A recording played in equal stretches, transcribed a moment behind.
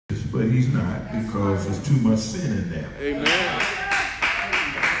but he's not, because there's too much sin in there. Amen.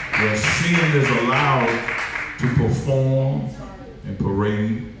 Where sin is allowed to perform and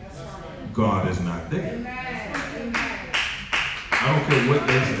parade, God is not there. I don't care what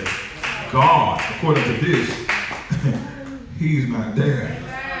they say. God, according to this, he's not there.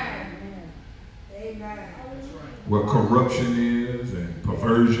 Where corruption is and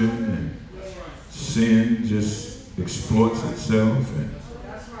perversion and sin just exploits itself and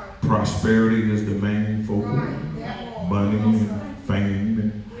prosperity is the main focal, money and fame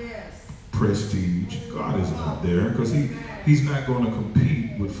and prestige. God is not there because he's not going to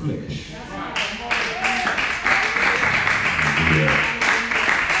compete with flesh.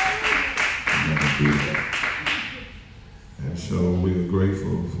 And so we are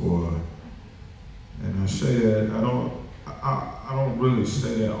grateful for, and I say that, I don't really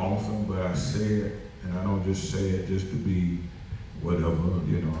say that often, but I say it, and I don't just say it just to be whatever,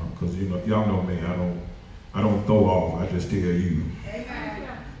 because y'all know me, I don't throw off, I just tell you.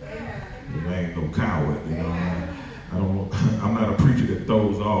 I ain't no coward, I'm not a preacher that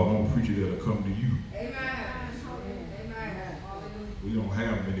throws off, I'm a preacher that'll come to you. We don't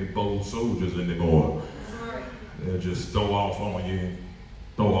have many bold soldiers anymore. They'll just throw off on you and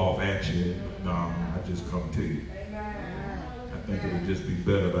throw off at you. No, I just come to you. I think it would just be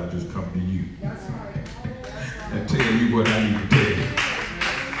better if I just come to you and tell you what I need to tell you.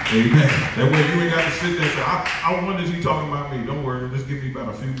 Amen. That way you ain't got to sit there and say, I wonder is he talking about me? Don't worry, just give me about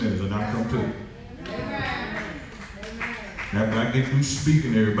a few minutes and I'll come to you. After I get through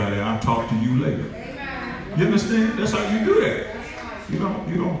speaking to everybody, I'll talk to you later. You understand? That's how you do that. You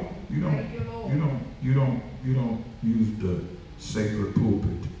don't use the sacred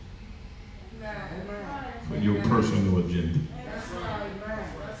pulpit for your personal agenda.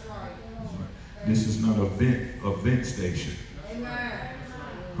 This is not a vent station.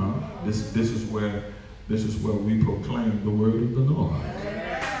 This is where we proclaim the word of the Lord.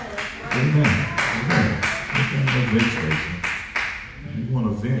 Amen. This ain't no vent station. You want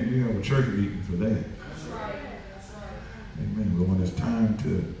to vent, you have a church meeting for that. Amen. But when it's time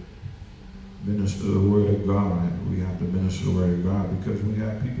to minister the word of God, we have to minister the word of God because we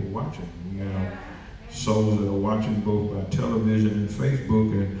have people watching. We have souls that are watching both by television and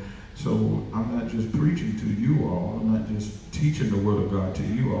Facebook. And so I'm not just preaching to you all. I'm not just teaching the word of God to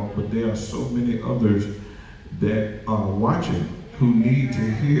you all, but there are so many others that are watching who need to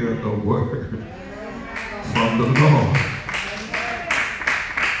hear a word from the Lord.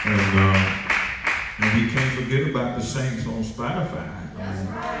 And we can't forget about the saints on Spotify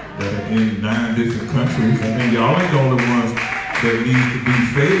that are in 9 different countries. I mean, y'all ain't the only ones that need to be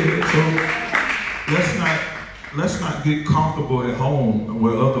fed. So let's not get comfortable at home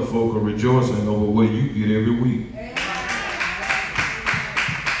where other folk are rejoicing over what you get every week.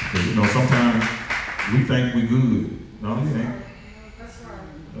 Sometimes we think we good. No, you ain't.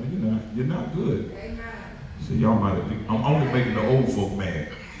 No, you're not. You're not good. So y'all might have been, I'm only making the old folk mad.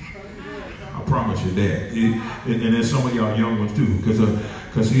 I promise you that. And then some of y'all young ones too, because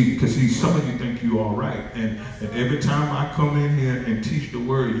some of you think you all right. And every time I come in here and teach the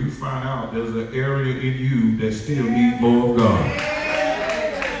word, you find out there's an area in you that still needs more of God.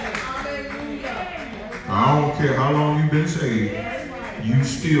 I don't care how long you've been saved, you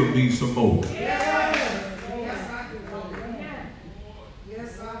still need some more.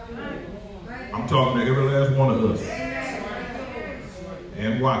 I'm talking to every last one of us.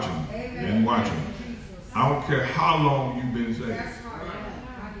 And watching. I don't care how long you've been saved.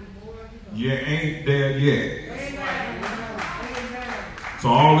 You ain't there yet. So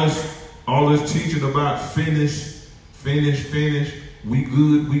all this teaching about finish, we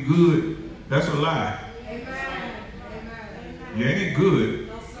good, that's a lie. You ain't good,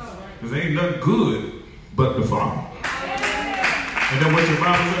 because ain't nothing good but the Father. And then what your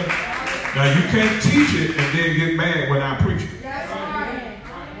Bible says? Now you can't teach it and then get mad when I preach it.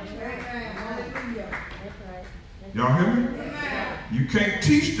 Y'all hear me? You can't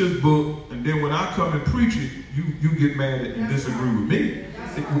teach this book and then when I come and preach it, you get mad and disagree with me.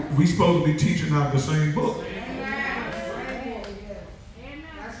 We supposed to be teaching out the same book.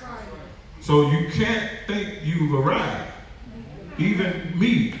 So you can't think you've arrived. Even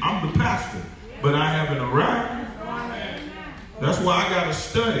me, I'm the pastor, but I haven't arrived. That's why I got to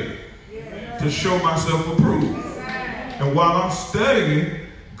study to show myself approved. And while I'm studying,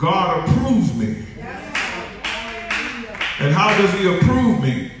 God approves me. And how does he approve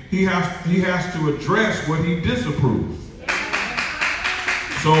me? He has to address what he disapproves.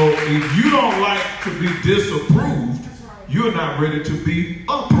 So if you don't like to be disapproved, you're not ready to be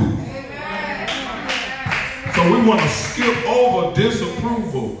approved. So So we want to skip over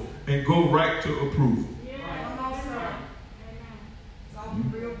disapproval and go right to approval.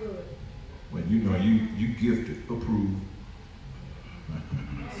 When you know you gifted, approved.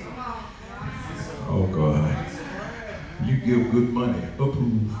 Oh God. You give good money,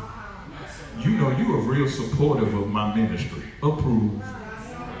 approved. You know you are real supportive of my ministry, approved.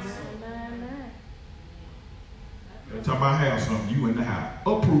 Every time I have something, you in the house,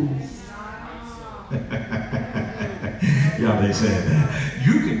 approved. Y'all ain't saying that.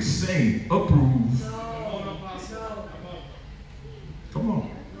 You can sing, approved. Come on.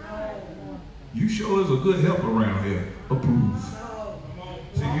 You sure is a good help around here, approved.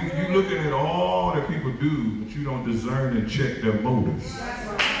 See, you looking at all that people do, but you don't discern and check their motives.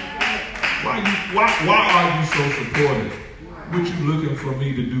 Why are you so supportive? What you looking for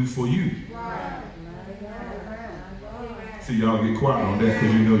me to do for you? See, y'all get quiet on that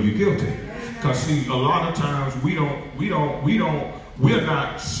because you know you're guilty. Because see, a lot of times we're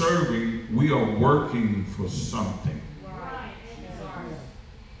not serving, we are working for something.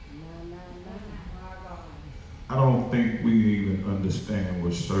 I don't think we even understand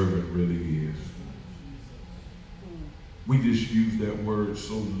what servant really is. We just use that word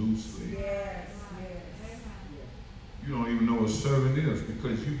so loosely. You don't even know what servant is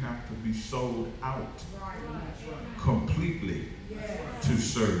because you have to be sold out completely to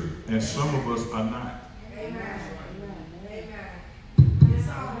serve. And some of us are not.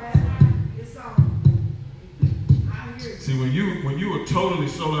 See, when you are totally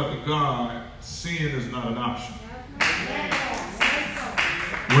sold out to God, sin is not an option.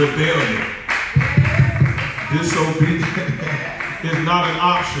 Rebellion, disobedience is not an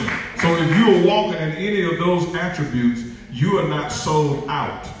option. So if you are walking in any of those attributes, you are not sold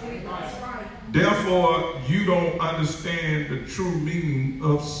out. Therefore, you don't understand the true meaning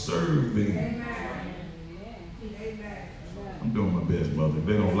of serving. I'm doing my best, mother.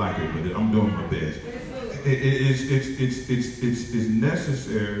 They don't like it, but I'm doing my best. It's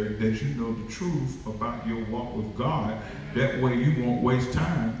necessary that you know the truth about your walk with God. That way you won't waste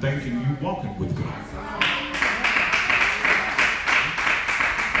time thinking you walking with God.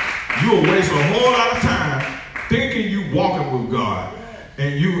 You'll waste a whole lot of time thinking you walking with God,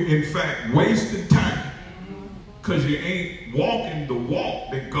 and you in fact wasting time because you ain't walking the walk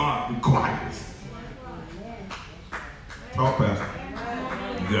that God requires. Talk, Pastor.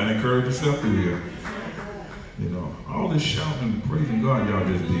 You gotta encourage yourself through here. You know, all this shouting and praising God y'all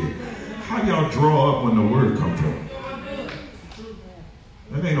just did. How y'all draw up when the word comes from?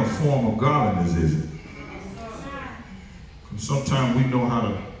 That ain't a form of godliness, is it? Sometimes we know how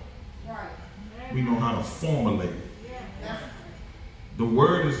to formulate. The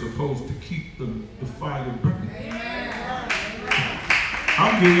word is supposed to keep the fire burning.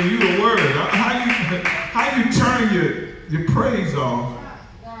 I'm giving you the word. How you turn your praise off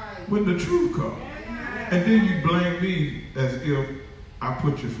when the truth comes? And then you blame me as if I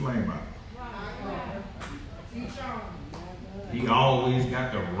put your flame out. He always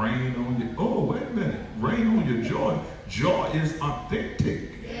got to rain on you. Oh, wait a minute. Rain on your joy. Joy is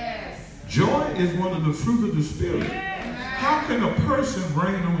authentic. Joy is one of the fruit of the Spirit. How can a person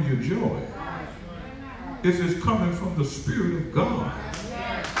rain on your joy if it's coming from the Spirit of God?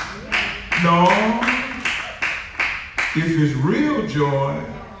 No. If it's real joy,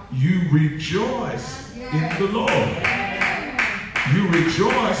 you rejoice in the Lord. You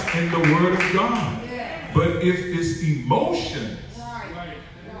rejoice in the Word of God. But if it's emotions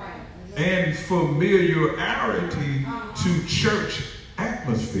and familiarity to church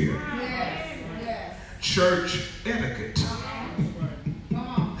atmosphere, church etiquette,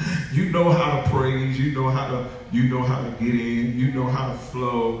 you know how to praise, you know how to get in, you know how to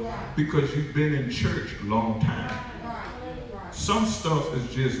flow because you've been in church a long time. Some stuff is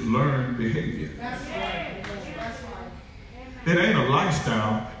just learned behavior. It ain't a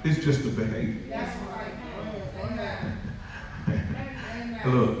lifestyle, it's just a behavior.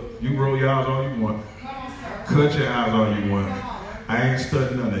 Look, you roll your eyes all you want. Cut your eyes all you want. I ain't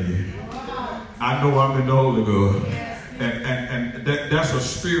studying none of you. I know I'm in the Holy Ghost. And that's a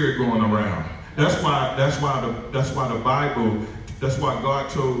spirit going around. That's why the Bible, that's why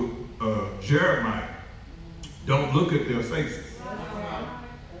God told Jeremiah, don't look at their faces.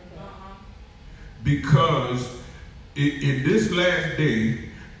 Because in this last day,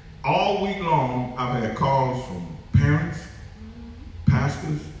 all week long, I've had calls from parents,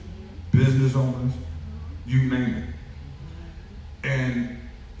 pastors, business owners, you name it. And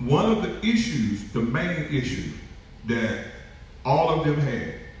one of the issues, the main issue that all of them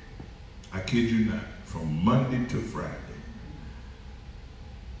had, I kid you not, from Monday to Friday,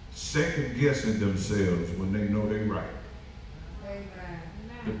 second guessing themselves when they know they're right.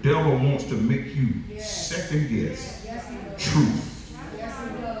 The devil wants to make you second guess truth.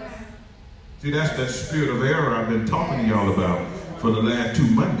 See, that's that spirit of error I've been talking to y'all about for the last 2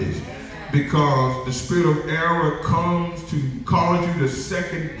 Mondays. Because the spirit of error comes to cause you to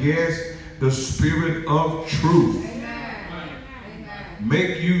second guess the spirit of truth.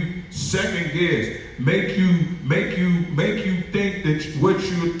 Make you second guess. Make you think that what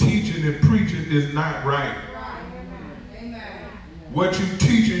you're teaching and preaching is not right. What you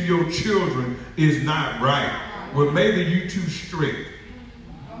teaching your children is not right. Well, maybe you too strict.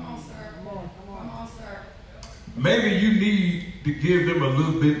 Come on, sir. Come on, sir. Maybe you need to give them a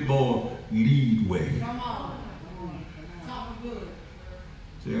little bit more leadway. Come on. Talk good.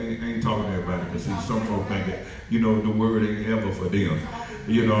 See, I ain't talking to everybody, because see, some folks think that, you know, the word ain't ever for them.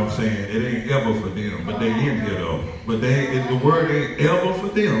 You know what I'm saying? It ain't ever for them, but they in here though. But the word ain't ever for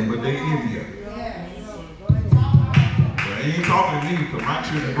them, but they in here. I ain't talking to me because my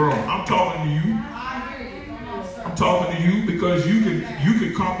children grown. I'm talking to you. I'm talking to you because you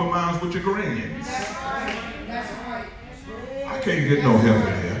can compromise with your grands. I can't get no help in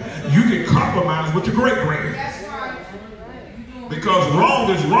there. You can compromise with your great grands. Because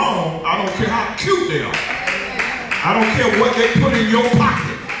wrong is wrong. I don't care how cute they are. I don't care what they put in your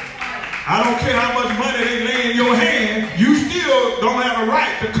pocket. I don't care how much money they lay in your hand. You still don't have a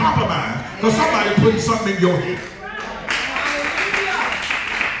right to compromise because somebody putting something in your hand.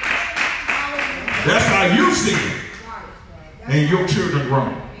 That's how you see it. And your children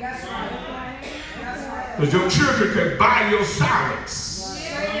grown. Because your children can buy your silence.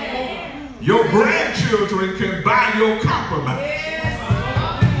 Your grandchildren can buy your compromise.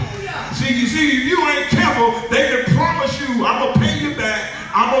 See, if you ain't careful, they can promise you, I'm going to pay you back.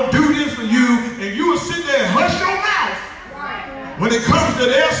 I'm going to do this for you. And you will sit there and hush your mouth when it comes to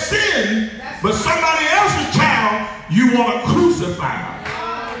their sin. But somebody else's child, you want to crucify.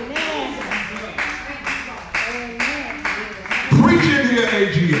 Preaching here,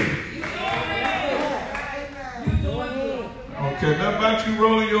 AGA. Okay, nothing about you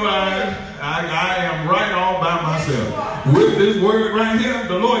rolling your eyes. I am right all by myself. With this word right here,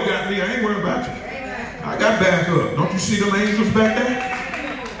 the Lord got me. I ain't worried about you. I got back up. Don't you see them angels back there?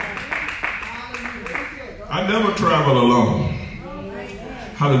 I never travel alone.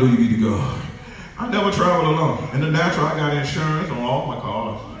 Hallelujah be to God. I never travel alone. In the natural, I got insurance on all my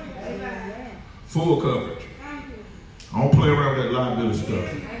cars. Full coverage. I don't play around with that liability stuff.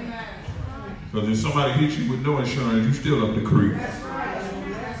 Because if somebody hits you with no insurance, you still up the creek.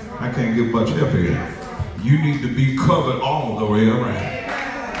 I can't get much help here. You need to be covered all the way around.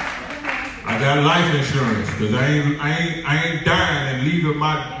 I got life insurance because I ain't dying and leaving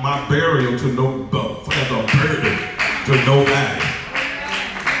my burial to no as a burden to nobody.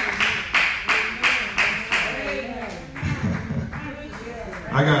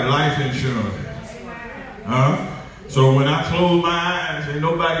 I got life insurance. So when I close my eyes, ain't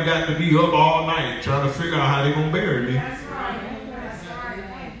nobody got to be up all night trying to figure out how they gonna bury me. That's right.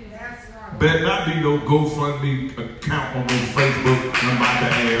 Better not be no GoFundMe account on no Facebook I'm about to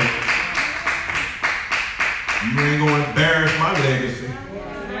have. You ain't gonna embarrass my legacy.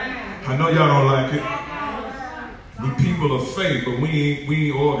 I know y'all don't like it. We people of faith, but we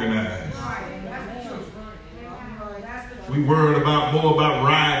ain't organized. We worried more about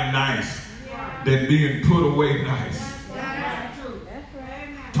riding nice than being put away nice.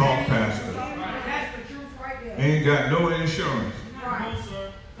 Talk, pastor. Ain't got no insurance.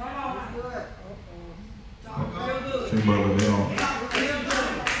 See, brother, they don't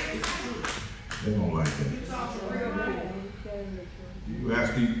like that. You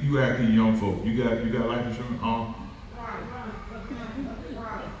ask these young folk, you got life insurance?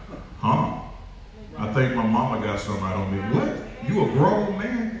 Huh? I think my mama got something I don't need. What? You a grown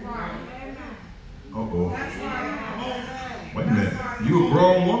man? Uh-oh. Wait a minute. You a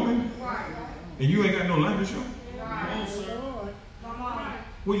grown woman? And you ain't got no life insurance?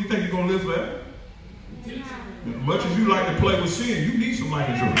 Well, you think you're going to live forever? As much as you like to play with sin, you need some life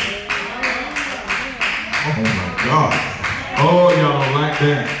insurance. Oh, my God. Oh, y'all don't like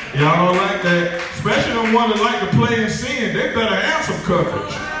that. Y'all don't like that. Especially the ones that like to play in sin. They better have some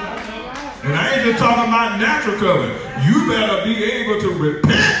coverage. And I ain't just talking about natural coverage. You better be able to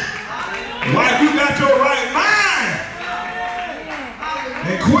repent while you got your right mind.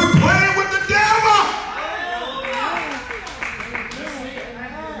 And quit playing with the devil.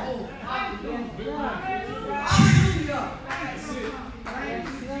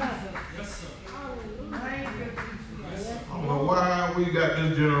 I don't know why we got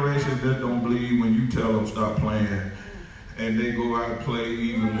this generation that don't believe when you tell them stop playing. and they go out and play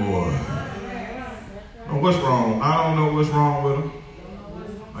even more. Oh, what's wrong? I don't know what's wrong with them.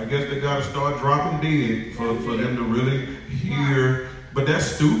 I guess they got to start dropping dead for them to really hear. But that's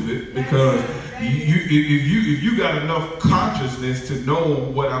stupid, because if you got enough consciousness to know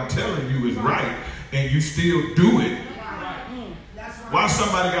what I'm telling you is right, and you still do it, why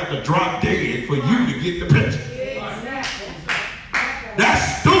somebody got to drop dead for you to get the picture?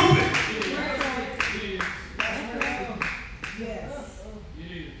 That's stupid.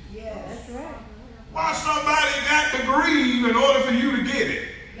 Why somebody got to grieve in order for you to get it?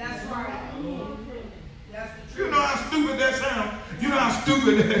 That's right. You know how stupid that sounds? You know how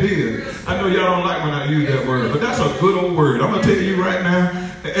stupid that is? I know y'all don't like when I use that word, but that's a good old word. I'm going to tell you right now,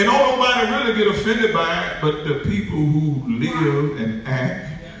 and don't nobody really get offended by it, but the people who live and act.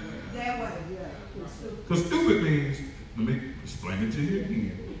 Because stupid means, let me explain it to you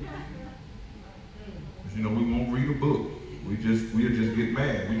again. You know, we won't read a book. We'll just get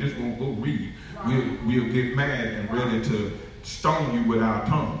mad. We just won't go read. We'll get mad and ready to stone you with our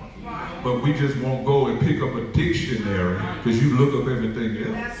tongue. But we just won't go and pick up a dictionary because you look up everything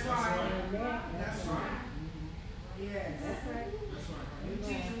else. That's right. That's right. Yes. That's right. You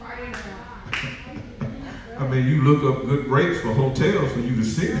teach them right in now. I mean, you look up good rates for hotels for you to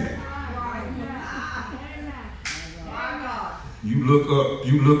sit at. You look up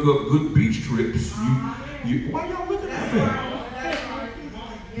good beach trips. Why y'all looking at that?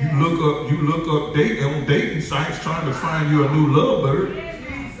 You look up dating sites trying to find you a new lovebird.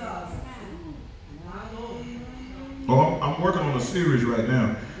 Oh, I'm working on a series right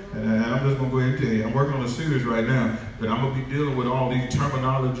now, and I'm just gonna go ahead and tell you, I'm working on a series right now, but I'm gonna be dealing with all these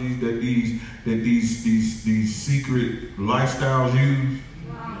terminologies that these secret lifestyles use.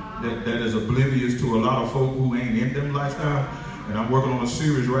 That is oblivious to a lot of folk who ain't in them lifestyles. And I'm working on a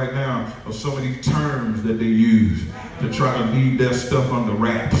series right now of some of these terms that they use to try to leave their stuff under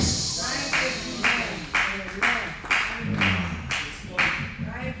wraps.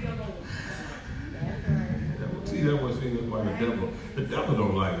 See, that was why the devil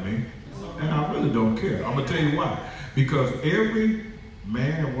don't like me. And I really don't care. I'm going to tell you why. Because every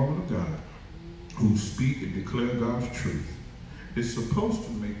man and woman of God who speak and declare God's truth is supposed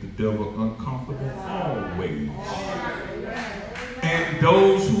to make the devil uncomfortable always. And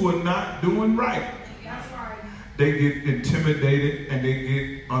those who are not doing right, they get intimidated and they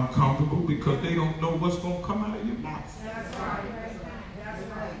get uncomfortable because they don't know what's going to come out of your mouth. That's right. That's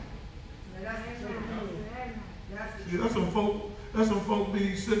right. See, that's some folk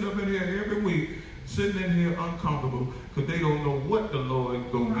be sitting up in here every week, sitting in here uncomfortable because they don't know what the Lord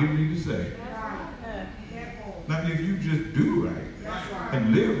is going to give you to say. Now, if you just do right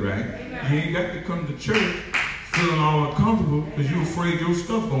and live right, you ain't got to come to church feeling all uncomfortable because you're afraid your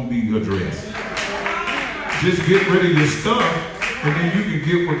stuff going to be addressed. Just get rid of your stuff, and then you can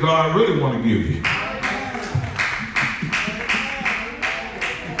get what God really want to give you.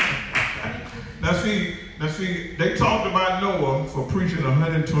 Now see, they talked about Noah for preaching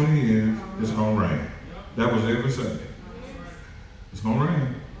 120 years. It's going to rain. That was every Sunday. It's going to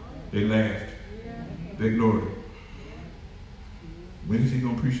rain. They laughed. They ignored it. When is he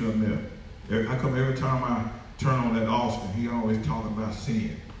going to preach something else? How come every time I turn on that Austin, he always talking about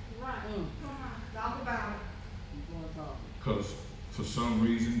sin? Right. Talk about it. Because for some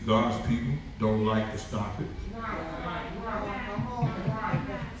reason, God's people don't like to stop it. Right.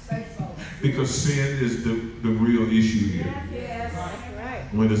 Say so. Because sin is the real issue here. Yes. Right.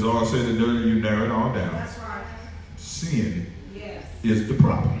 When it's all said and done, you narrow it all down. That's right. Sin is the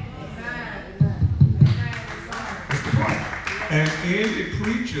problem. It's the problem. And any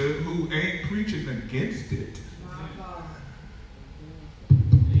preacher who ain't preaching against it,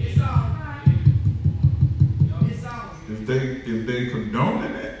 if they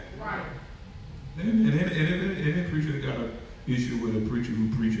condoning it, and any preacher that got an issue with a preacher who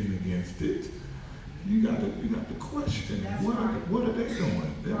preaching against it, you got to question what are they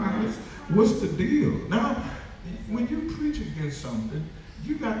doing? What's the deal? Now, when you preach against something,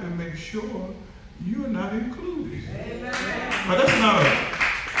 you got to make sure you're not included. But that's not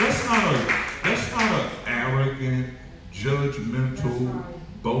an arrogant, judgmental,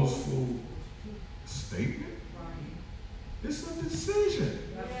 boastful statement. It's a decision.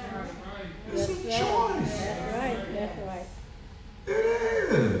 It's a choice. That's right. It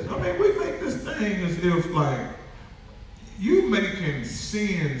is. I mean, we make this thing as if like you making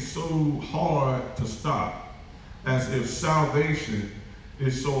sin so hard to stop, as if salvation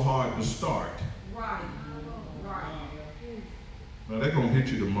is so hard to start. Right. Now they're gonna hit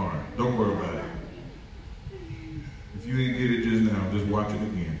you tomorrow. Don't worry about it. If you didn't get it just now, just watch it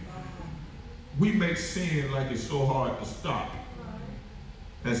again. We make sin like it's so hard to stop,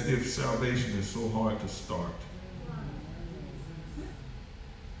 as if salvation is so hard to start.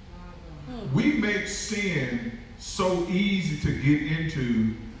 We make sin so easy to get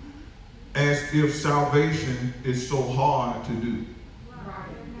into, as if salvation is so hard to do.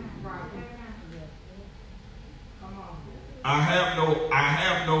 I have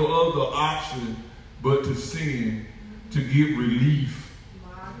no other option but to sin to get relief,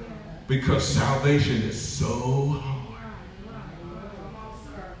 because salvation is so hard.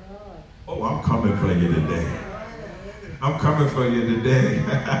 Oh, I'm coming for you today. I'm coming for you today.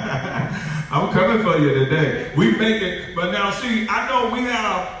 I'm coming for you today. We make it, but now see, I know we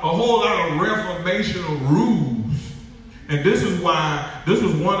have a whole lot of reformational rules. And this is why, this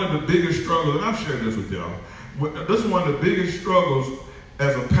was one of the biggest struggles, and I've shared this with y'all. This is one of the biggest struggles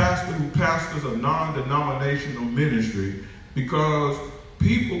as a pastor who pastors a non-denominational ministry, because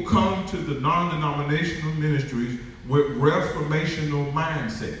people come to the non-denominational ministries with reformational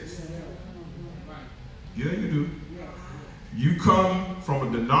mindsets. Yeah, you do. You come from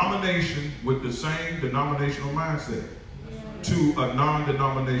a denomination with the same denominational mindset to a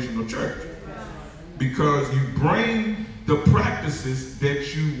non-denominational church, because you bring the practices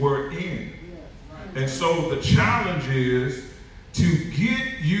that you were in. And so the challenge is to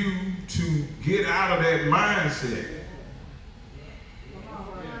get you to get out of that mindset.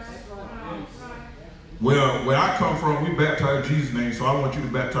 Well, where I come from, we baptize in Jesus' name, so I want you to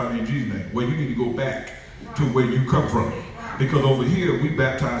baptize me in Jesus' name. Well, you need to go back to where you come from. Because over here, we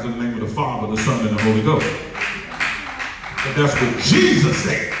baptize in the name of the Father, the Son, and the Holy Ghost. But that's what Jesus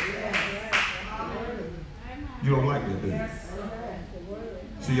said. You don't like that, do you?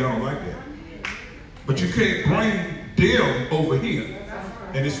 See, y'all don't like that. But you can't bring them over here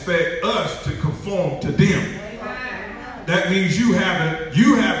and expect us to conform to them. That means you haven't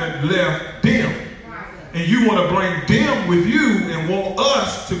left them. And you want to bring them with you and want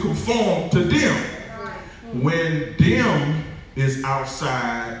us to conform to them. When them is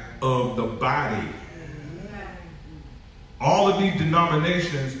outside of the body. All of these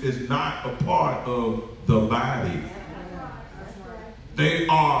denominations is not a part of the body. They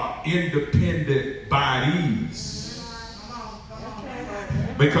are independent bodies.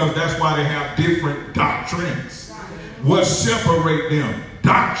 Because that's why they have different doctrines. What separates them?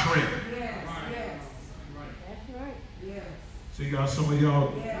 Doctrine. See, y'all, some of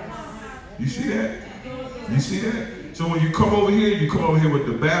y'all, you see that? You see that? So when you come over here with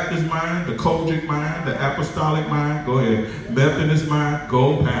the Baptist mind, the Kojic mind, the apostolic mind. Go ahead. Methodist mind,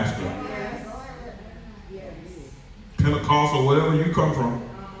 go pastor. Pentecostal, wherever you come from.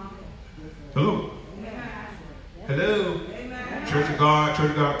 Hello. Hello. Church of God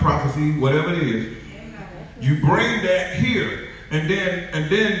prophecy, whatever it is. You bring that here, and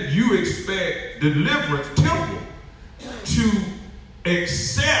then you expect deliverance temple to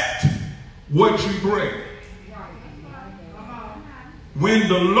accept what you bring. When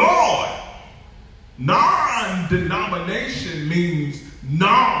the Lord, non-denomination means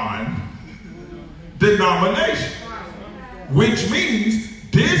non-denomination, which means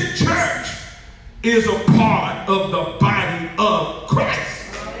this church is a part of the body of Christ.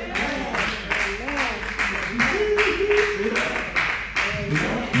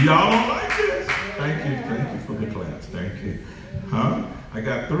 Y'all don't like this? Thank you for the claps. Thank you. Huh? I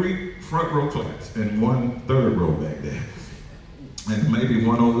got 3 front row claps and 1 third row back there. And maybe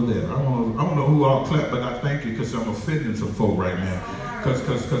 1 over there. I don't know who all clap, but I thank you, because I'm offending some folk right now.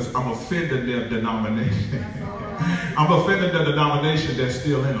 Because I'm offending their denomination. I'm offending the denomination that's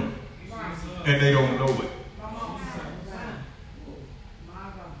still in them. And they don't know it.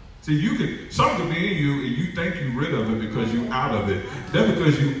 See, some could be in you and you think you're rid of it because you're out of it. That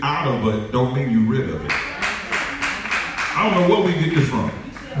because you're out of it don't mean you're rid of it. I don't know where we get this from.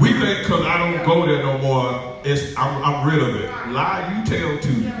 We think because I don't go there no more, I'm rid of it. Lie you tell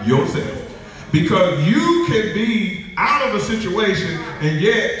to yourself. Because you can be out of a situation and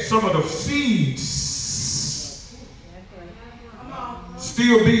yet some of the seeds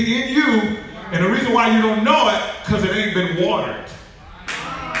still be in you. And the reason why you don't know it, because it ain't been watered.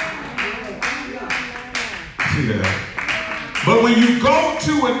 See that? But when you go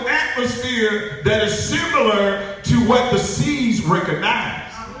to an atmosphere that is similar to what the seeds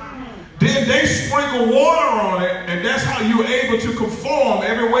recognize, then they sprinkle water on it, and that's how you're able to conform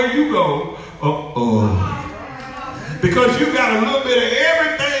everywhere you go. Because you got a little bit of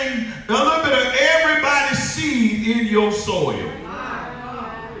everything, a little bit of everybody's seed in your soil.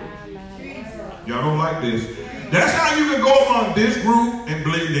 Y'all don't like this. That's how you can go among this group and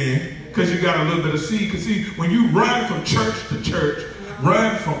blend in, because you got a little bit of seed. Because see, when you run from church to church,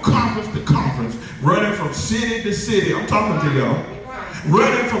 running from conference to conference, running from city to city. I'm talking to y'all.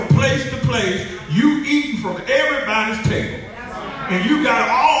 Running from place to place. You eating from everybody's table. And you got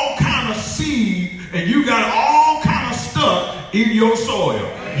all kind of seed and you got all kind of stuff in your soil.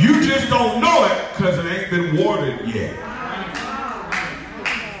 You just don't know it because it ain't been watered yet.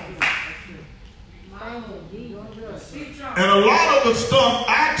 And a lot of the stuff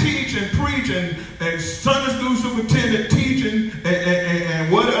I teach and preach and Sunday school superintendent teaching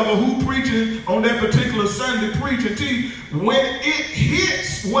and whatever who preaching on that particular Sunday preach and teach, when it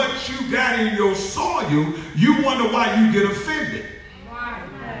hits what you got in your soil, you wonder why you get offended.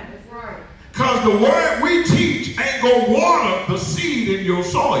 Because the word we teach ain't going to water the seed in your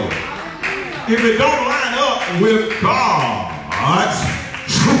soil if it don't line up with God's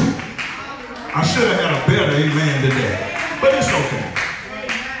truth. I should have had a better amen today. But it's okay.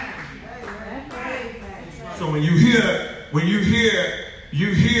 So when you hear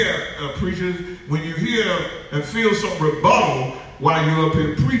preachers, when you hear and feel some rebuttal while you're up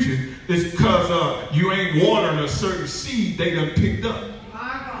here preaching, it's because you ain't watering a certain seed they done picked up.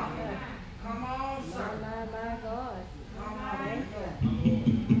 Come on, sir. My God.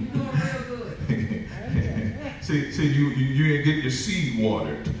 See, you ain't getting your seed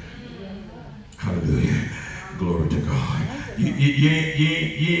watered. Hallelujah. Glory to God. You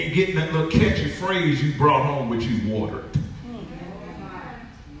ain't getting that little catchy phrase you brought home which you watered.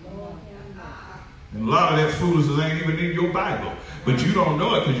 And a lot of that foolishness ain't even in your Bible. But you don't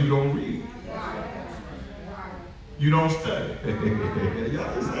know it because you don't read. You don't study.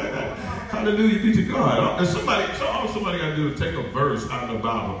 Hallelujah be to God. And all somebody got to do is take a verse out of the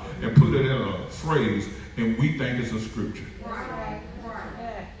Bible and put it in a phrase, and we think it's a scripture.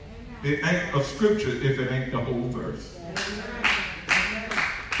 It ain't a scripture if it ain't the whole verse.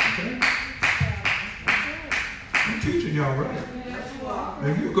 Okay? I'm teaching y'all right.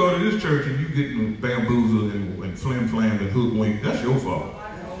 If you go to this church and you getting bamboozled and flim-flam and hoodwinked, that's your fault.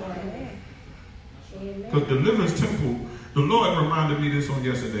 Because Deliverance Temple, the Lord reminded me this on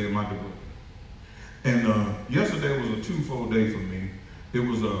yesterday in my devotion. And yesterday was a twofold day for me. It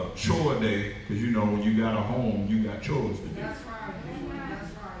was a chore day, because you know when you got a home, you got chores to do. That's right.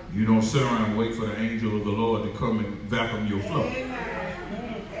 You don't sit around and wait for the angel of the Lord to come and vacuum your floor.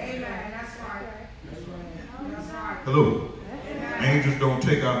 Amen. That's right. Hello. Amen. Angels don't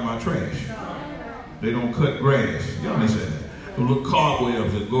take out my trash. They don't cut grass. You understand that? The little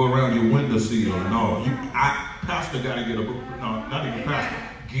cobwebs that go around your windowsill and all. Pastor got to get a, no, not even pastor,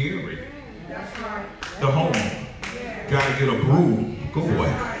 Gary. That's right. The homeowner got to get a broom. Go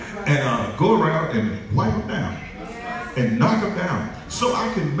away. And go around and wipe them down. And knock them down so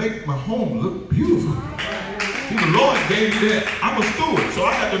I can make my home look beautiful. See, the Lord gave me that. I'm a steward, so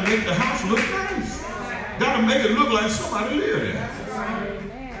I got to make the house look nice. Got to make it look like somebody lived there.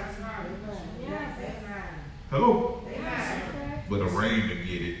 Hello? But the rain to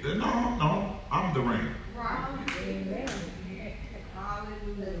get it. No, I'm the rain.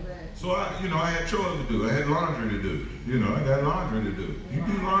 So I had chores to do. I had laundry to do. I got laundry to do. You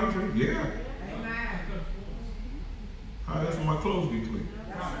do laundry? Yeah. That's when my clothes be clean.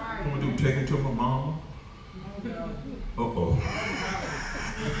 What I'm going to do, take it to my mama? Uh-oh.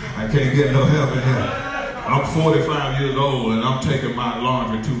 I can't get no help in here. I'm 45 years old and I'm taking my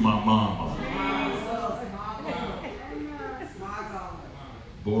laundry to my mama.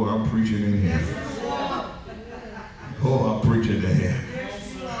 Boy, I'm preaching in here. Oh, I'm preaching in here.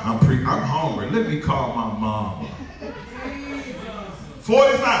 I'm hungry. Let me call my mama.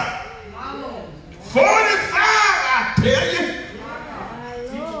 45. 45, I tell you.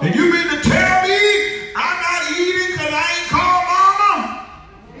 And you mean to tell me I'm not eating because I ain't called mama?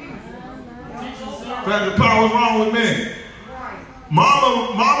 Pastor Paul, what's wrong with me?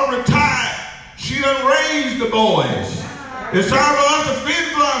 Mama retired. She done raised the boys. It's time for us to fend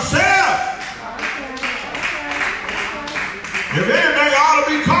for ourselves. If anything, I ought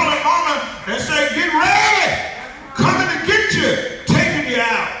to be calling mama and say, get ready. Coming to get you. Taking you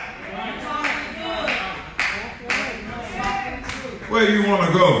out. Where you want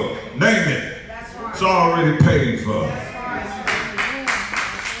to go? Name it. It's already paid for.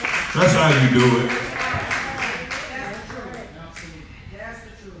 That's how you do it.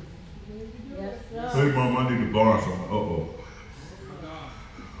 Hey, Mom, I need to borrow some. Uh-oh.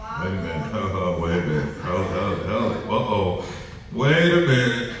 Wait a minute. Wait a minute. Uh-oh. Wait a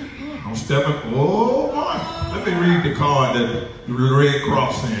minute. I'm stepping. Oh, boy. Let me read the card that the Red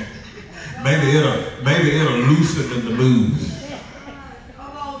Cross sent. Maybe it'll loosen the blues.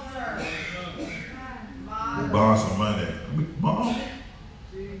 Borrow some money. Mom,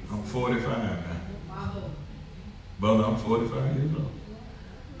 I'm 45 now. Brother, I'm 45 years old.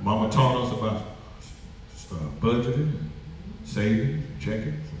 Mama taught us about budgeting, saving,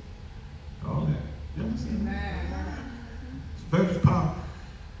 checking, all that. You understand? Very powerful.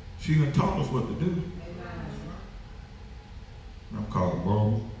 She even taught us what to do. I'm calling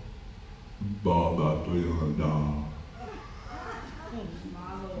Mom. Borrow about $300.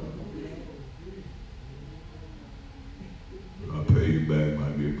 I'll pay you back,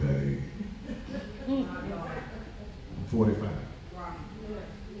 might be paid. I'm 45.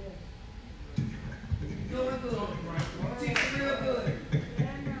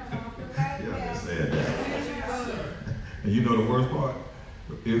 Yeah, said that. And you know the worst part?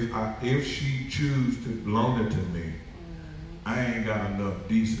 If she chooses to loan it to me, I ain't got enough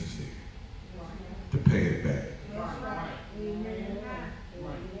decency to pay it back.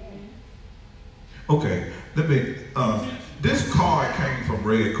 Okay, let me. This card came from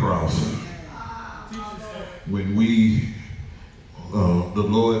Red Cross. When the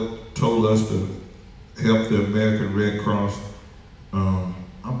Lord told us to help the American Red Cross. I'm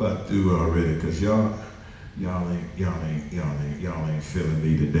about through already because y'all ain't feeling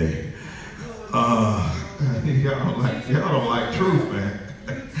me today. Y'all don't like truth, man.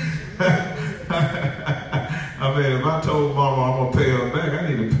 I mean, if I told Mama I'm gonna pay her back, I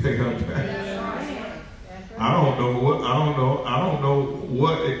need to pay her back. I don't know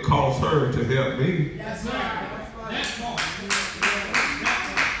what it costs her to help me. That's right. That's part.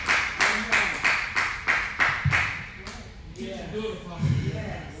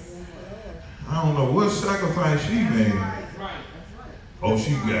 I don't know what sacrifice she made. Oh,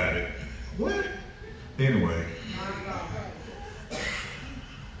 she got it. What? Anyway.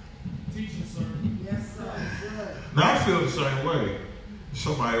 Teaching, sir. Yes, sir. Now I feel the same way.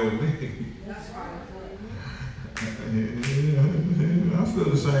 Somebody owe me. That's right. I feel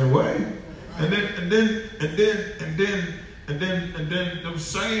the same way. And then them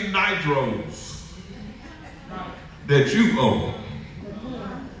same nitros that you owe.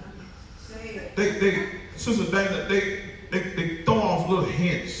 They Sister Dana, they throw off little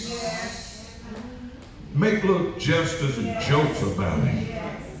hints. Yes. Make little gestures and jokes about it.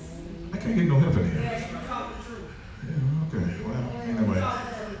 Yes. I can't get no help in here. Yes, yeah, okay, well, anyway.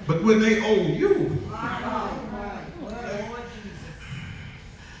 But when they owe you,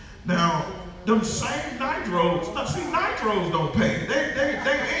 now, them same nitros, nitros don't pay.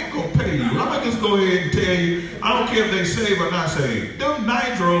 They ain't gonna pay you. I'm gonna just go ahead and tell you, I don't care if they save or not save. Them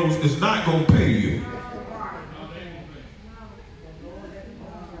nitros is not gonna pay you.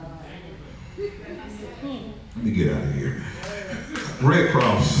 Let me get out of here. Red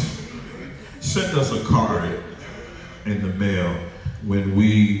Cross sent us a card in the mail when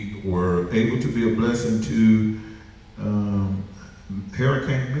we were able to be a blessing to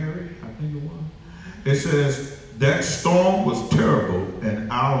Hurricane Mary, I think it was. It says, that storm was terrible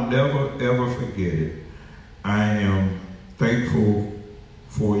and I'll never ever forget it. I am thankful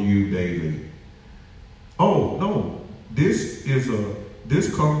for you daily. Oh, no, this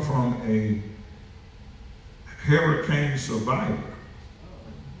comes from a hurricane survivor.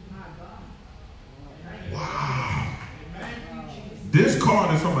 Wow. This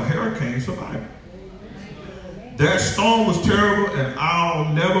card is from a hurricane survivor. That storm was terrible and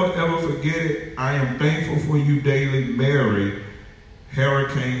I'll never ever forget it. I am thankful for you daily, Mary,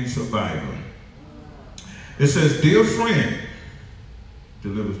 hurricane survivor. It says, dear friend,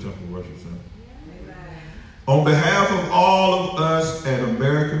 Deliverance Temple Worship Center. On behalf of all of us at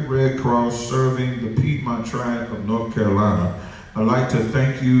American Red Cross serving the Piedmont Tribe of North Carolina, I'd like to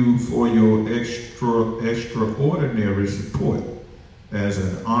thank you for your extraordinary support as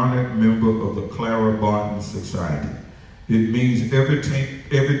an honored member of the Clara Barton Society. It means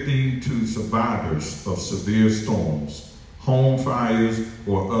everything to survivors of severe storms, home fires,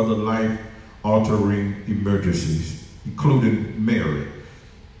 or other life-altering emergencies, including Mary.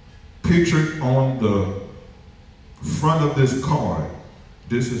 Pictured on the front of this card,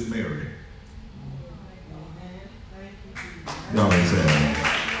 this is Mary. Y'all ain't saying that.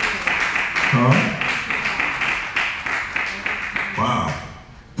 Huh? Wow.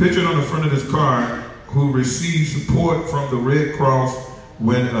 Pictured on the front of this card, who received support from the Red Cross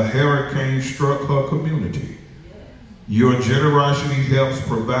when a hurricane struck her community. Your generosity helps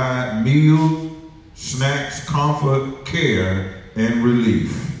provide meals, snacks, comfort, care, and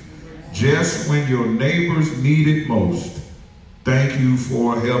relief. Just when your neighbors need it most. Thank you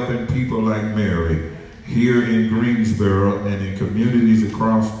for helping people like Mary here in Greensboro and in communities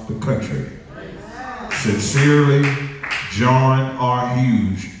across the country. Sincerely, John R.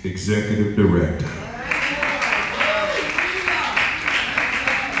 Hughes, Executive Director.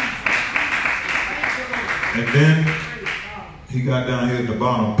 And then He got down here at the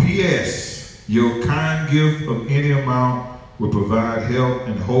bottom. P.S. Your kind gift of any amount will provide help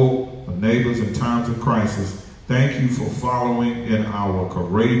and hope for neighbors in times of crisis. Thank you for following in our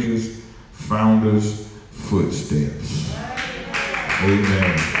courageous founder's footsteps.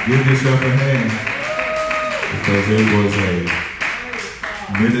 Amen. Give yourself a hand, because it was a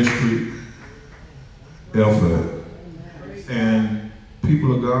ministry effort. And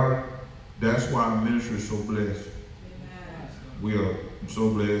people of God, that's why our ministry is so blessed. We are so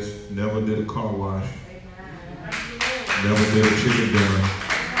blessed. Never did a car wash. Never did a chicken dinner.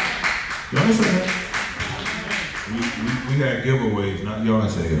 You understand that? We had giveaways, not yard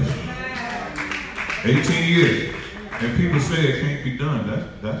sales. 18 years. And people say it can't be done.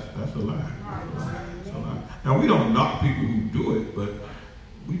 That's a lie. That's a lie. Now, we don't knock people who do it, but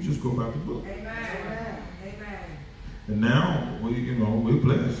we just go by the book. Amen. And now, we're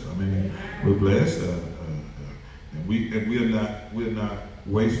blessed. I mean, we're blessed. And we're not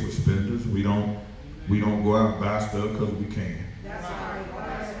wasteful spenders. We don't go out and buy stuff because we can. That's right.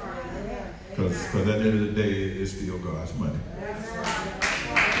 Because at the end of the day, it's still God's money.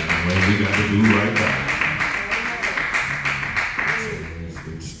 And we got to do right by it.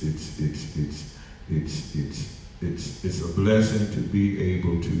 It's a blessing to be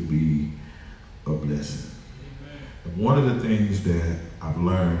able to be a blessing. And one of the things that I've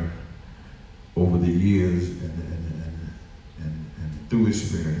learned over the years and through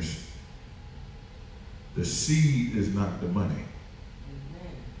experience, the seed is not the money.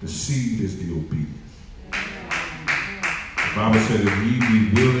 The seed is the obedience. The Bible said, if ye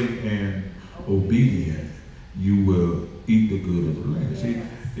be willing and obedient, you will eat the good of the land. See,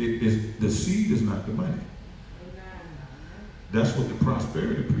 the seed is not the money. That's what the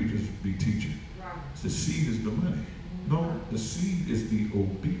prosperity preachers be teaching. The seed is the money. No, the seed is the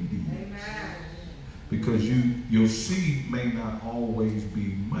obedience. Because your seed may not always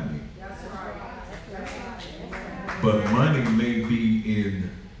be money. But money may be in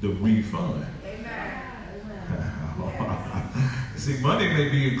the refund. See, money may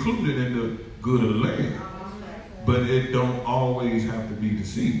be included in the good of the land, but it don't always have to be the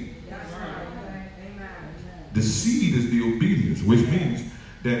seed. The seed is the obedience, which means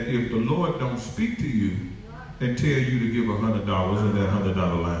that if the Lord don't speak to you and tell you to give $100 in that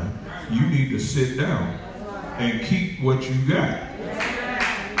 $100 line, you need to sit down and keep what you got.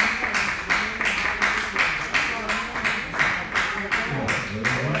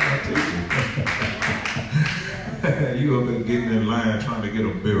 You up and getting in line trying to get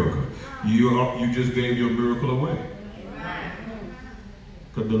a miracle. You just gave your miracle away.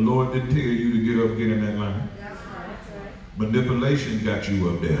 Because the Lord didn't tell you to get up and get in that line. Manipulation got you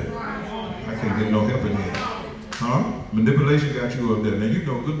up there. I can't get no help in here. Huh? Manipulation got you up there. Now you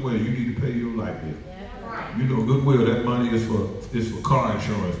know good well you need to pay your light bill. You know good well that money is for car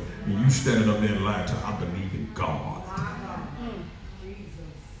insurance. And you standing up there in line to I believe in God.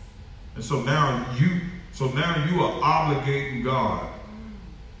 And so now you are obligating God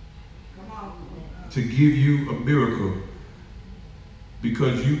to give you a miracle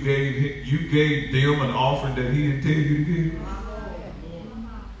because you gave them an offering that he didn't tell you to give.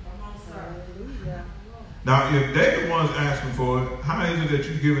 Now, if they're the ones asking for it, how is it that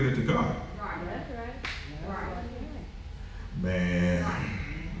you're giving it to God? Man,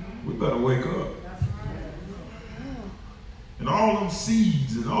 we better wake up. And all them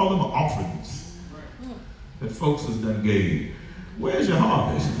seeds and all them offerings that folks has done gave. Where's your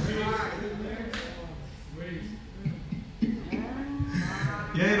harvest?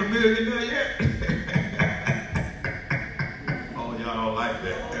 You ain't a millionaire yet? Oh, y'all don't like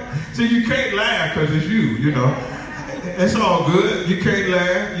that. See, you can't laugh because it's you know. It's all good. You can't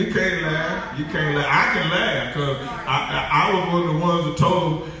laugh. You can't laugh. I can laugh because I was one of the ones that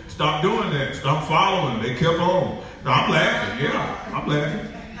told them, stop doing that. Stop following them. They kept on. No, I'm laughing. Yeah, I'm laughing.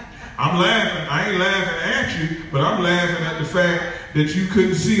 I ain't laughing at you, but I'm laughing at the fact that you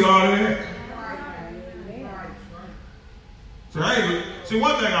couldn't see all of that. See,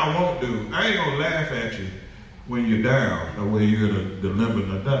 one thing I won't do, I ain't going to laugh at you when you're down or when you're in the limbo.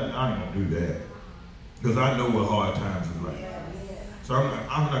 I ain't going to do that because I know what hard times is like. So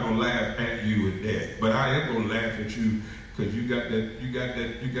I'm not going to laugh at you with that, but I am going to laugh at you because you got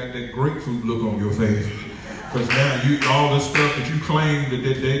that grapefruit look on your face. Because now all the stuff that you claimed that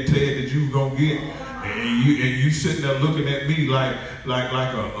they said that you were gonna get, and you sitting there looking at me like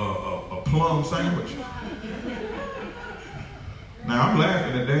a plum sandwich. Now I'm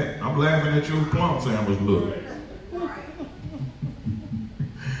laughing at that. I'm laughing at your plum sandwich look.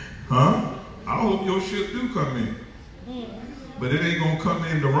 Huh? I hope your shit do come in, but it ain't gonna come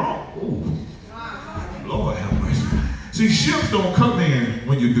in the wrong. Ooh, Lord have mercy. See, ships don't come in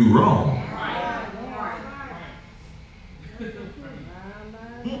when you do wrong.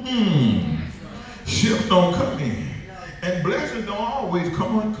 Ships don't come in. And blessings don't always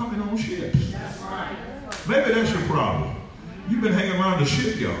coming on ships. Maybe that's your problem. You've been hanging around the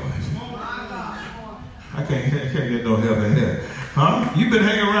shipyard. I can't get no help in here. Huh? You've been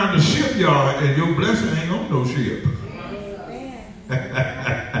hanging around the shipyard and your blessing ain't on no ship.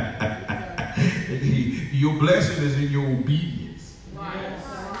 Your blessing is in your obedience.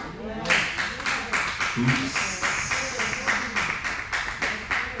 Oops.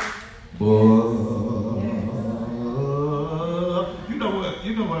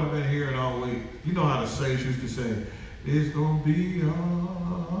 You know what I've been hearing all week? You know how the saints used to say, it's going to be all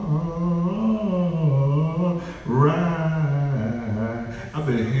right. I've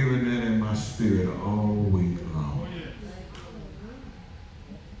been hearing that in my spirit all week long.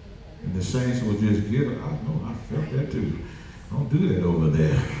 And the saints will just get it. I know, I felt that too. Don't do that over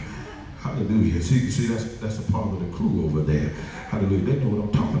there. Hallelujah. See, that's a part of the crew over there. Hallelujah. They know what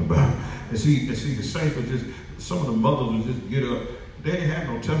I'm talking about. And see, the saints will just, some of the mothers will just get up. They ain't have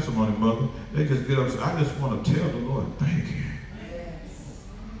no testimony, mother. They just get up and say, I just want to tell the Lord, thank you.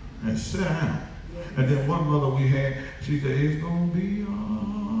 And sit down. And then one mother we had, she said, it's going to be all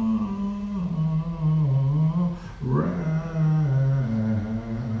right.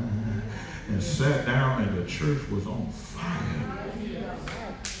 And sat down and the church was on fire.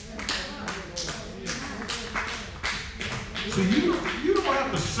 So you don't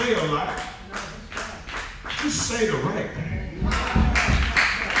have to say a lot. Just say the right thing.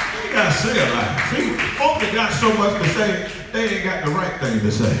 You gotta say a lot. See, folks that got so much to say, they ain't got the right thing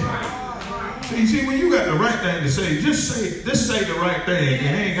to say. See, when you got the right thing to say, just say the right thing,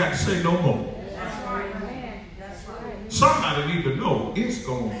 and they ain't got to say no more. Somebody need to know it's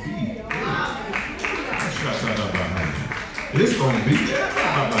gonna be. It's gonna be.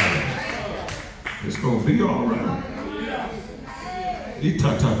 It's gonna be all right.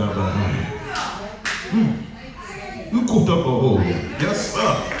 Yes,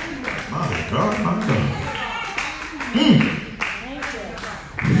 sir. My God, my God.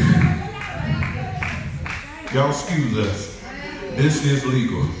 Y'all excuse us. This is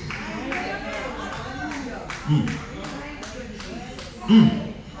legal.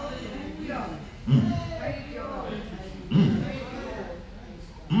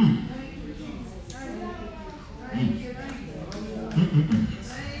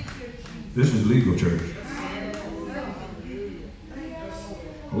 This is legal, church.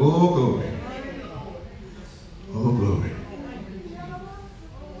 Oh, glory. Oh, glory.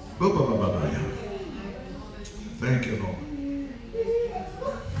 Thank you, Lord.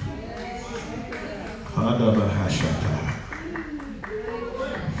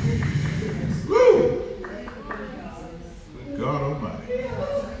 Woo! Good God Almighty.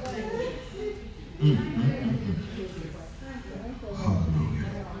 Hallelujah.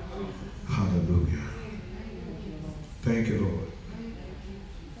 Hallelujah. Thank you, Lord.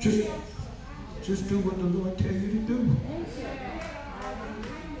 Just do what the Lord tells you to do.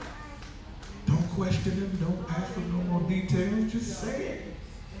 Don't question him. Don't ask for no more details. Just say it.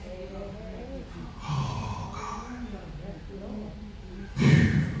 Oh, God.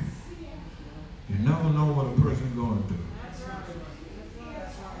 You never know what a person's going through.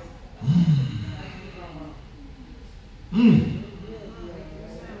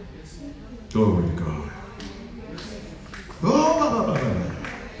 Glory to God. Oh, blah, blah, blah, blah.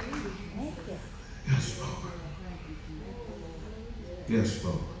 Yes, Lord. Yes,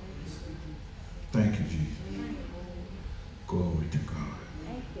 Lord. Thank you, Jesus. Glory to God.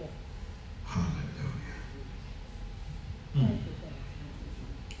 Hallelujah.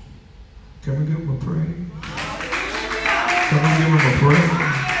 Can we give him a praise? Can we give him a praise?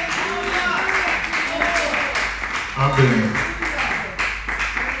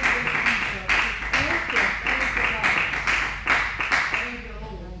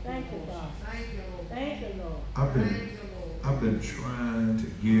 I've been trying to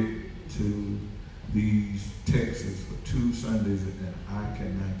get to these texts for 2 Sundays and I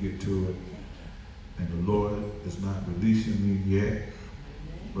cannot get to it. And the Lord is not releasing me yet.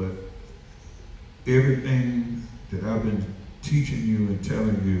 But everything that I've been teaching you and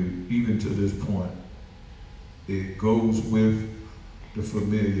telling you, even to this point, it goes with the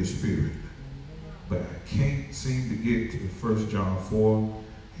familiar spirit. But I can't seem to get to 1 John 4.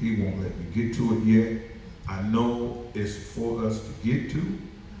 He won't let me get to it yet. I know it's for us to get to.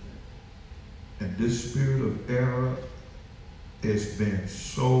 And this spirit of error has been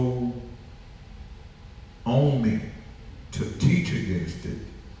so on me to teach against it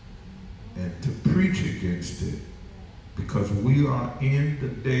and to preach against it Because we are in the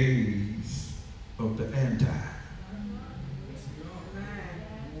days of the anti.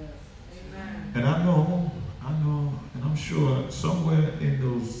 And I know, and I'm sure somewhere in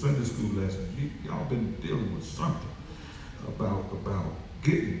those Sunday school lessons, y'all been dealing with something about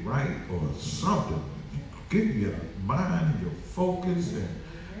getting right or something. Getting your mind and your focus and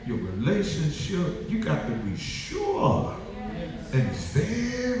your relationship. You got to be sure and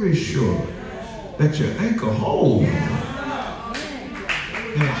very sure that your anchor holds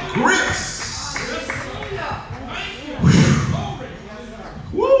and grips.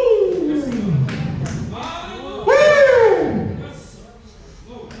 Woo! Woo!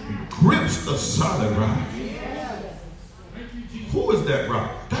 It grips the solid rock. Who is that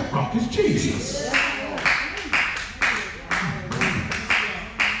rock? That rock is Jesus.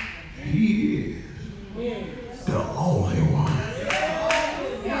 He is the only one.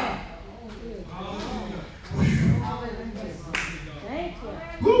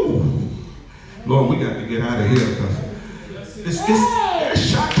 Woo. Lord, we got to get out of here because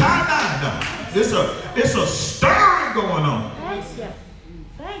it's a stirring going on.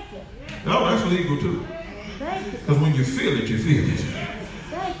 Thank you. No, that's legal too. Because when you feel it, you feel it.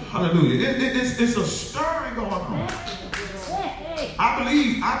 Hallelujah. It's a stirring going on. I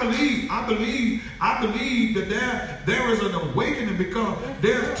believe that there is an awakening because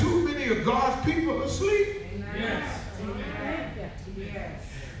there's too many of God's people asleep. Yes.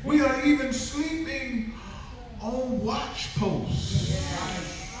 We are even sleeping on watch posts.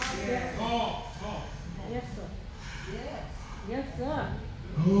 Yes, sir. Yes, sir.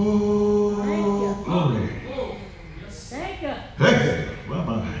 Oh, glory. Thank you. Thank you.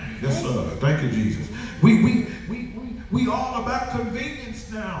 Yes, sir. Thank you, Jesus. We all about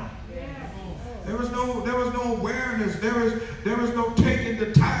convenience now. There was no awareness. There is no taking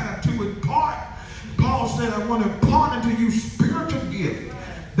the time to impart. Paul said, I want to impart unto you spiritual gift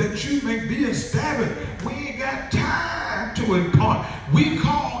that you may be established. We ain't got time to impart. We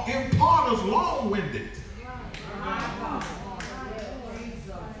call imparters long-winded.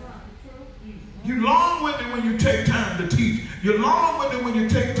 You're long-winded when you take time to teach. You're long-winded when you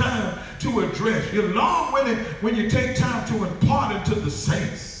take time to address. You're long-winded when you take time to impart into the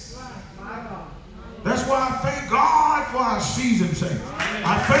saints. That's why I thank God for our seasoned saints.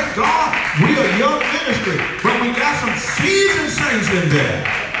 I thank God we are young ministry, but we got some seasoned saints in there.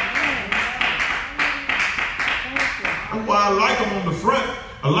 That's why I like them on the front.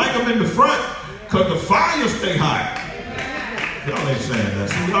 I like them in the front because the fire stay high. Y'all ain't saying that.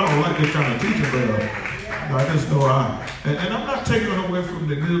 See, y'all don't like this kind of teaching, but I just know and I'm not taking it away from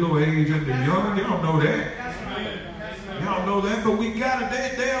the middle age and the young. Y'all know that. Y'all know that, but we got it.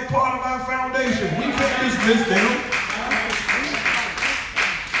 They are part of our foundation. We can't dismiss them.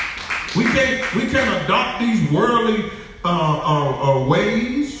 We can't adopt these worldly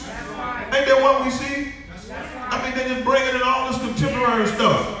ways. Ain't that what we see? I mean, they just bringing in all this contemporary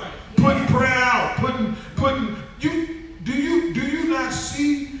stuff, putting prayer out, putting. Do you not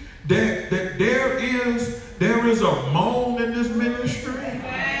see that there is a moan in this ministry?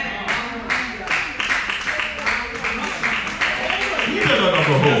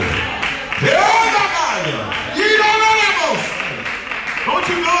 Don't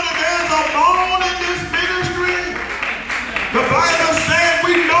you know that there's a moan in this ministry? The Bible said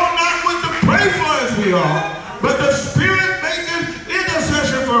we know not what to pray for as we are, but the Spirit making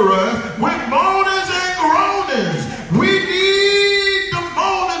intercession for us with moanings and groanings. We need the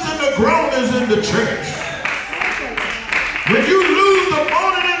moanings and the groanings in the church. When you lose the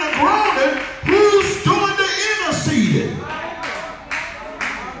moaning and the groaning, who's doing the interceding?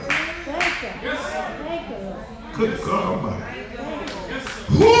 Good God Almighty.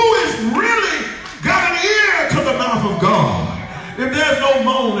 Who is really got an ear to the mouth of God? If there's no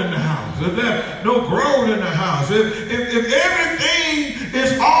moan in the house, if there's no groan in the house, if everything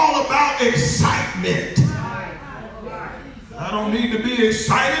is all about excitement, I don't need to be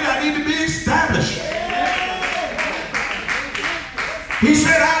excited, I need to be established. He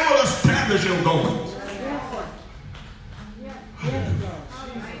said, I will establish your goings.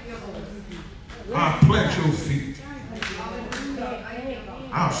 I'll plant your feet.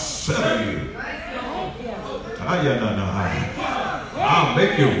 I'll settle you. I'll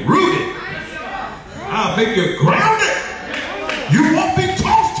make you rooted. I'll make you grounded. You won't be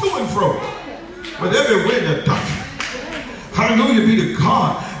tossed to and fro with every wind of doctrine. Hallelujah be to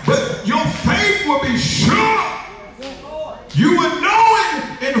God. But your faith will be sure. You will know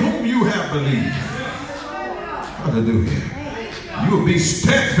in whom you have believed. Hallelujah. You will be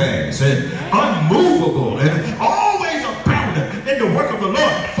steadfast and unmovable and always abounding in the work of the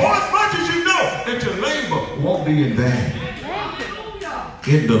Lord. For as much as you know that your labor won't be be in vain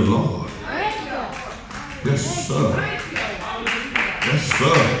in the Lord. Yes, sir. Yes,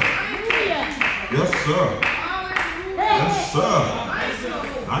 sir. Yes, sir. Yes, sir.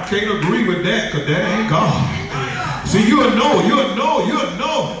 I can't agree with that because that ain't God. See, you'll know.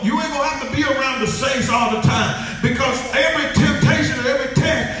 You ain't going to have to be around the saints all the time because every temptation and every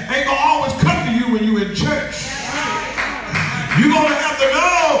test ain't going to always come to you when you're in church. You're going to have to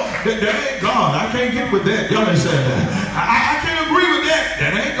know that that ain't God. I can't get with that. Y'all understand that? I can't agree with that.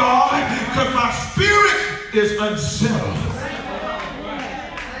 That ain't God because my spirit is unsettled.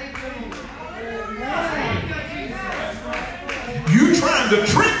 You trying to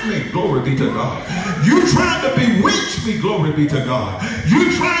trick me, glory be to God. You trying to bewitch me, glory be to God. You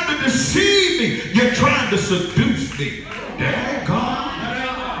trying to deceive me. You're trying to seduce me. That ain't God.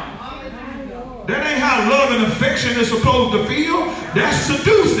 That ain't how love and affection is supposed to feel. That's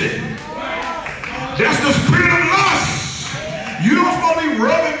seducing. That's the spirit of lust. You don't supposed to be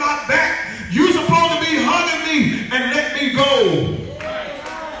rubbing my back. You're supposed to be hugging me and let me go.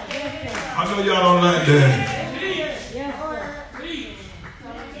 I know y'all don't like that.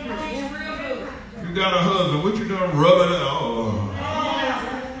 You got a husband, what you doing rubbing it? Oh.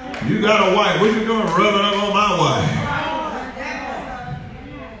 You got a wife, what you doing rubbing up on my wife?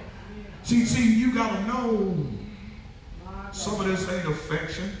 See, you got to know some of this ain't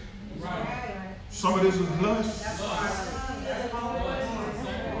affection. Some of this is lust.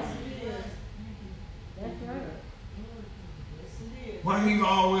 Why he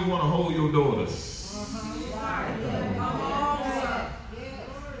always want to hold your daughters?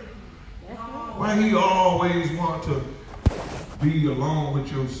 Why he always want to be along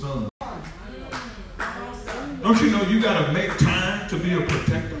with your son? Don't you know you got to make time to be a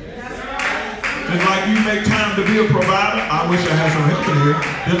protector? Just like you make time to be a provider. I wish I had some help in here.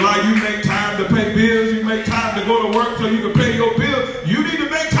 Just like you make time to pay bills, you make time to go to work so you can pay your bills. You need to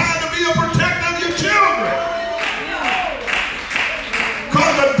make time to be a protector of your children.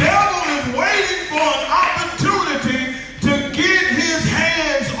 Because the devil is waiting for an opportunity to get his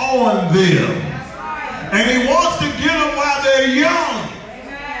hands on them. And he wants to get them while they're young.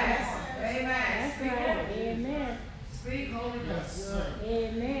 Amen. Amen. Amen. Speak, Holy Ghost.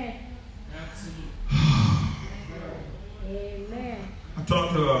 Amen. Amen. I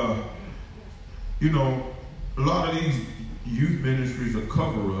talked to, a lot of these youth ministries are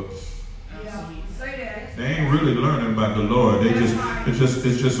cover-ups. Yeah. Say that. They ain't really learning about the Lord. It's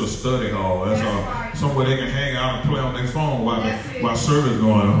just a study hall. That's all. Somewhere they can hang out and play on their phone while service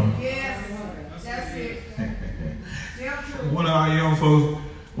going on. Yes. That's it. One of our young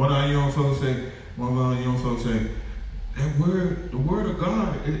folks said, the word of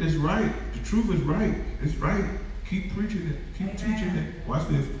God is right. The truth is right. It's right. Keep preaching it. Keep teaching it. Watch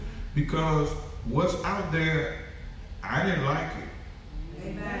this. Because what's out there, I didn't like it.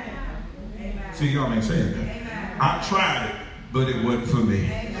 Amen. Amen. See, y'all ain't saying that. Amen. I tried it, but it wasn't for me.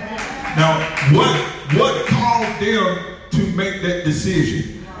 Amen. Now, what caused them to make that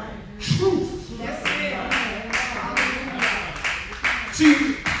decision? Truth. That's it.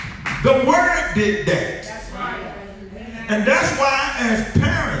 See, the word did that. That's right. And that's why as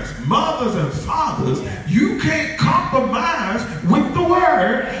parents, mothers and fathers, you can't compromise with the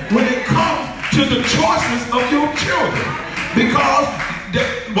word when it comes to the choices of your children. Because,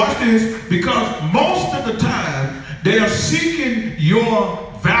 watch this, because most of the time they are seeking your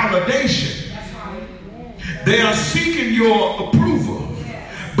validation. They are seeking your approval.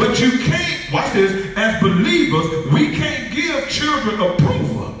 But you can't, watch this, as believers, we can't give children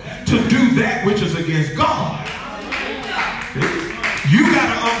approval to do that which is against God. You got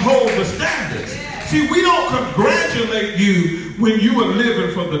to uphold the standards. See, we don't congratulate you when you are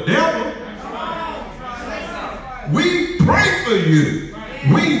living for the devil. We pray for you.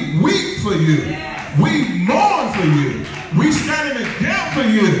 We weep for you. We mourn for you. We stand in the gap for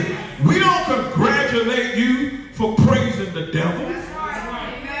you. We don't congratulate you for praising the devil.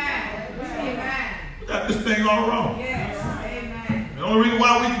 We got this thing all wrong. The only reason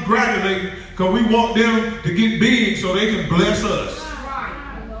why we congratulate because we want them to get big so they can bless us.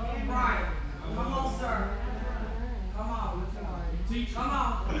 Right. Come on, sir. Come on.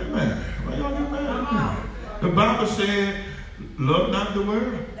 Amen. Why y'all get mad? The Bible said, love not the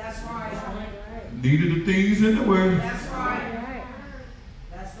world. That's right. Neither the things in the world. That's right.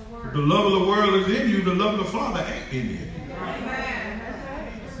 That's the word. The love of the world is in you. The love of the Father ain't in you. Amen.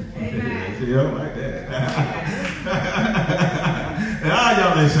 See, I like that.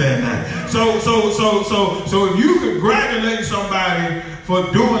 Y'all ain't saying that. So if you congratulate somebody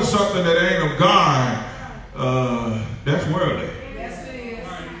for doing something that ain't of God, that's worldly. Yes, it is.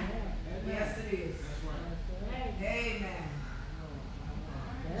 Yes, it is.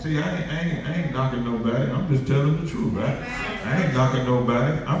 See, I ain't knocking nobody. I'm just telling the truth, right? I ain't knocking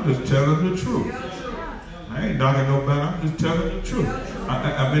nobody. I'm just telling the truth. I ain't knocking nobody. I'm just telling the truth.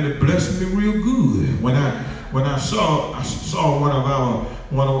 I mean, it blessed me real good when I saw one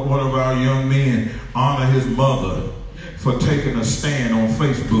of our young men honor his mother for taking a stand on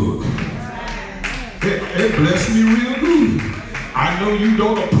Facebook. It blessed me real good. I know you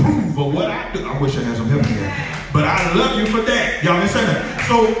don't approve of what I do. I wish I had some help here. But I love you for that. Y'all understand that?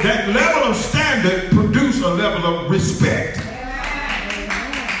 So that level of standard produces a level of respect.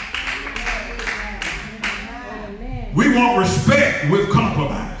 We want respect with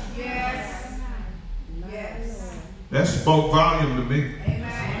compromise. Yes. Yes. That spoke volume to me.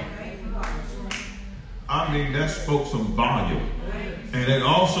 Amen. I mean, that spoke some volume. And it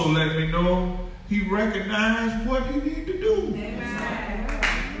also let me know he recognized what he needed to do. Amen.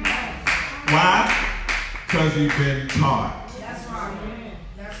 Why? Because he's been taught. That's right.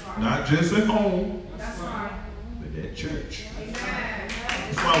 That's right. Not just at home, That's right. but at church. Amen.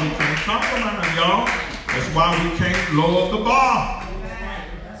 That's why we can't compromise, y'all. That's why we can't lower the bar. Amen.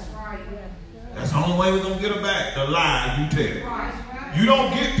 That's right. That's the only way we're going to get her back, the lies you tell. Right. You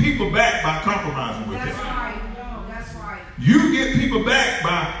don't get people back by compromising with That's them. right. That's right. You get people back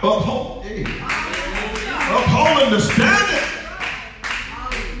by upholding the standard.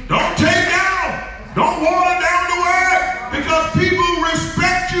 Don't take down. Don't water down the word, because people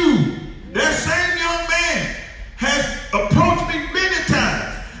respect you. That same young man has approached me many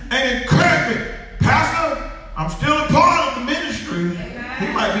times and encouraged me. Pastor, I'm still a part of the ministry.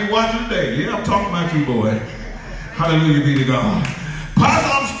 He might be watching today. Yeah, I'm talking about you, boy. Hallelujah be to God.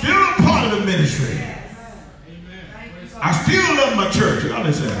 Pastor, I'm still a part of the ministry. I still love my church. Y'all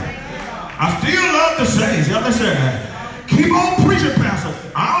listen. I still love the saints. Y'all listen. Keep on preaching, Pastor.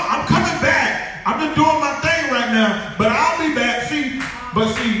 I'm coming back. I'm just doing my thing right now, but I'll be back. See,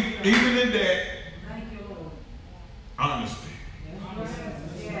 even in that, honesty.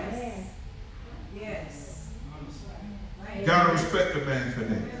 Yes. Yes. Gotta respect the man for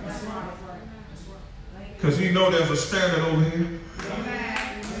that. Because he know there's a standard over here.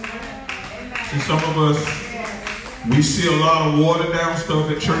 See, some of us, we see a lot of watered down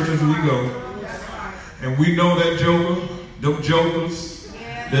stuff at churches we go. And we know that them jokers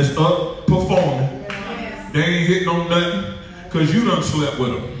that's up performing, they ain't hitting on nothing because you done slept with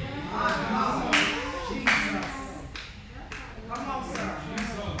them.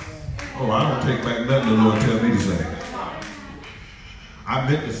 Oh, I don't take back nothing the Lord tell me to say. I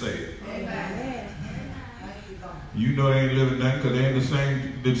meant to say it. You know they ain't living nothing because they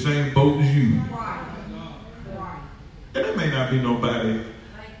ain't the same boat as you. And it may not be nobody.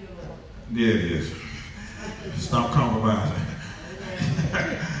 Yeah, it is. Stop compromising.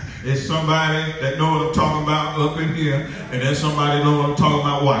 It's somebody that know what I'm talking about up in here, and there's somebody know what I'm talking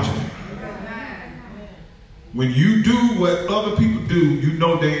about watching. When you do what other people do, you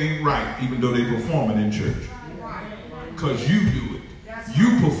know they ain't right, even though they performing in church. Because you do it.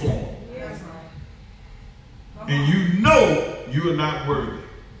 You perform. And you know you are not worthy.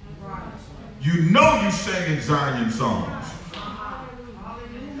 You know you sing in Zion songs.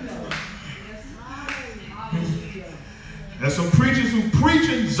 There's some preachers who preach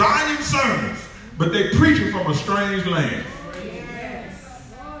in Zion sermons, but they preaching from a strange land.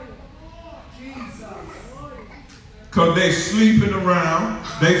 Because they sleeping around,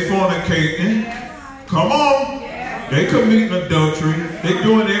 they fornicating. Come on. They committing adultery. They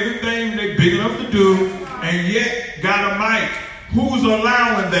doing everything they big enough to do, and yet got a mic. Who's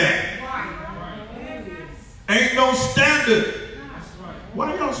allowing that? Ain't no standard.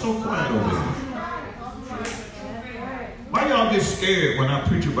 Why y'all so quiet over here? Why y'all get scared when I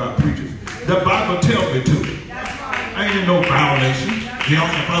preach about preachers? The Bible tells me to. Ain't in no violation. You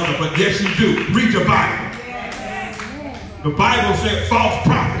don't supposed to, but yes you do. Read your Bible. The Bible said false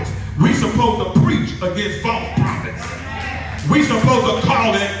prophets. We supposed to preach against false prophets. We supposed to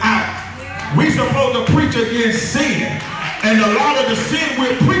call it out. We supposed to preach against sin. And a lot of the sin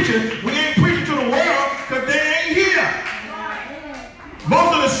we're preaching, we ain't preaching to the world because they ain't here.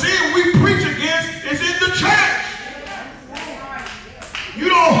 Most of the sin we preach against is in the church. You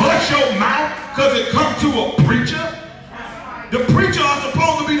don't hush your mouth because it comes to a preacher. The preacher is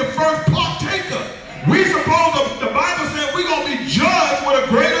supposed to be the first partaker. We supposed to, the Bible said we're going to be judged with a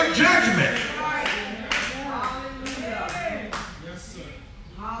greater judgment.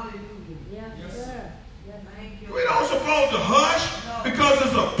 We don't supposed to hush because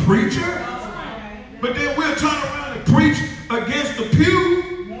it's a preacher. But then we'll turn around and preach against the pew.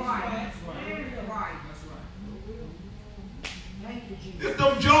 It's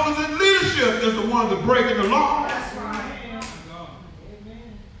them jokers in leadership that's the ones that breaking the law.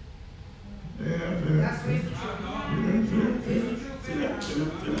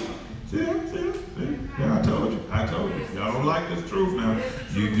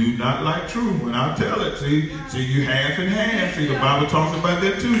 not like truth when I tell it. See, you half and half. See, the Bible talks about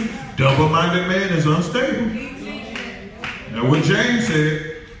that too. Double-minded man is unstable. Now what James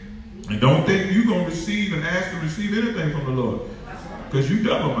said, and don't think you're going to receive and ask to receive anything from the Lord. Because you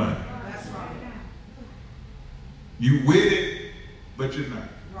double-minded. You with it, but you're not.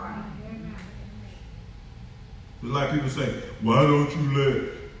 There's a lot of people say, why don't you let?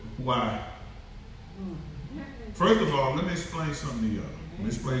 Why? First of all, let me explain something to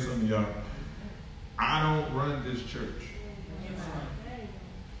y'all. I don't run this church.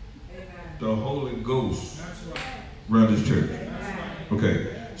 The Holy Ghost runs this church. Okay.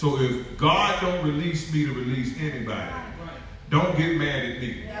 So if God don't release me to release anybody, don't get mad at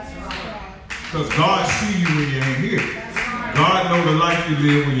me. Because God see you when you ain't here. God know the life you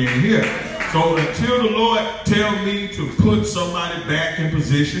live when you ain't here. So until the Lord tell me to put somebody back in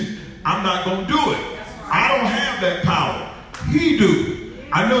position, I'm not going to do it. I don't have that power. He do.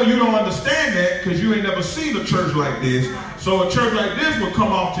 I know you don't understand that because you ain't never seen a church like this. So a church like this will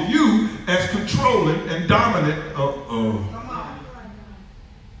come off to you as controlling and dominant.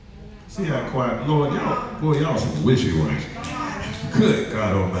 See how quiet, Lord, y'all some wishy-washy. Good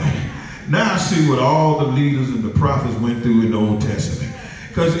God Almighty. Now I see what all the leaders and the prophets went through in the Old Testament.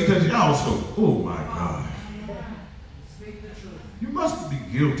 Because y'all so, oh my God. You must be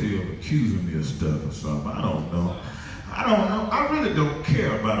guilty of accusing me of stuff or something. I don't know. I really don't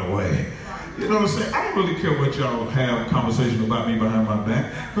care, by the way. You know what I'm saying? I don't really care what y'all have a conversation about me behind my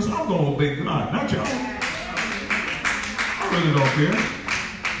back. Because I'm going to obey God, not y'all. I really don't care.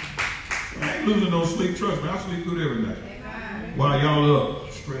 I ain't losing no sleep. Trust me, I sleep good every night. While y'all up,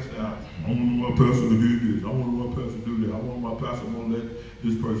 stressed out. I want my pastor to do this. I want my pastor to do that. I want my pastor won't let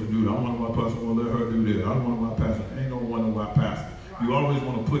this person do that. I want my pastor won't let her do that. I want my pastor. Ain't no one of my pastor. You always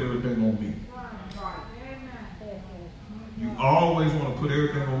want to put everything on me. You always want to put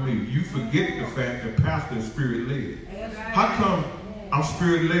everything on me. You forget the fact that pastor is spirit-led. How come I'm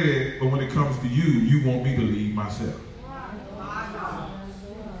spirit-led, but when it comes to you, you want me to lead myself?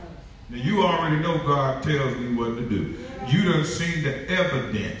 Now you already know God tells me what to do. You done seen the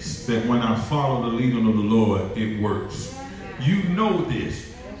evidence that when I follow the leading of the Lord, it works. You know this.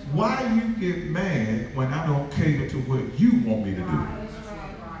 Why you get mad when I don't cater to what you want me to do?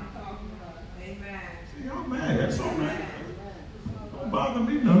 See, y'all mad. That's all right. Don't bother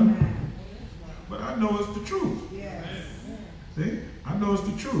me none. But I know it's the truth. See? I know it's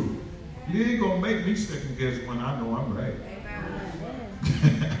the truth. You ain't going to make me second guess when I know I'm right.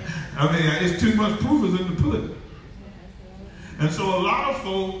 I mean, it's too much proof is in the pudding. And so a lot of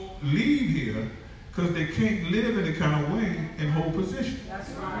folk leave here because they can't live in the kind of way and hold position.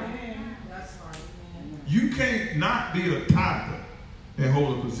 That's right. That's right. You can't not be a tither and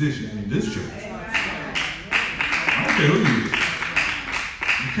hold a position in this church. I don't care who you is.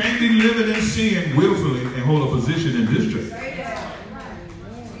 You can't be living in sin willfully and hold a position in this church.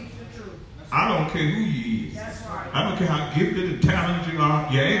 I don't care who you is. I don't care how gifted and talented you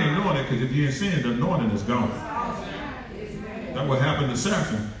are. You ain't anointed because if you're in sin, the anointing is gone. That's what happened to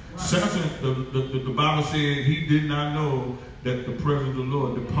Samson. Samson, the Bible said he did not know that the presence of the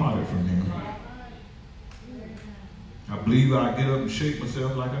Lord departed from him. I believe I get up and shake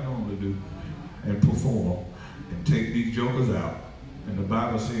myself like I normally do and perform and take these jokers out. And the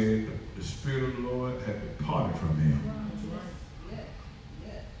Bible said the Spirit of the Lord had departed from him.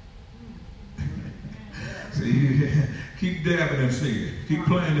 See, keep dabbing in sin. Keep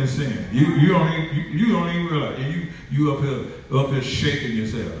playing in sin. You don't even realize. And you up here shaking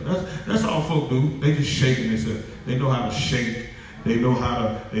yourself. That's all folk do. They just shaking themselves. They know how to shake. They know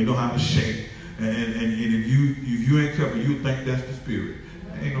how to shake. And if you ain't careful, you think that's the spirit.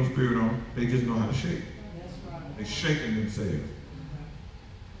 There ain't no spirit on them. They just know how to shake. They shaking themselves.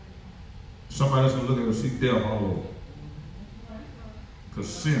 Somebody else gonna look at them and see death all over. Because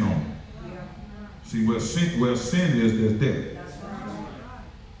sin on them. See, where sin is, there's death.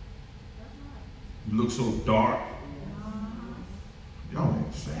 You look so dark. Y'all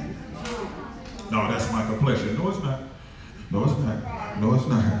ain't saying it. No, that's my complexion. No, it's not. No, it's not. No, it's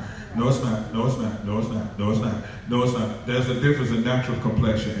not. No, it's not. No, it's not. No, it's not. No, it's not. No, it's not. There's a difference in natural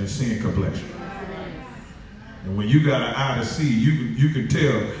complexion and sin complexion. And when you got an eye to see, you can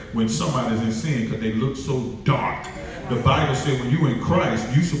tell when somebody's in sin because they look so dark. The Bible said when you're in Christ,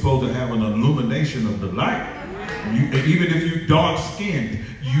 you're supposed to have an illumination of the light. Even if you're dark-skinned,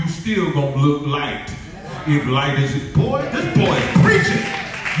 you still going to look light. If light is, boy, this boy is preaching.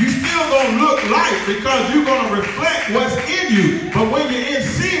 You still going to look light because you're going to reflect what's in you. But when you're in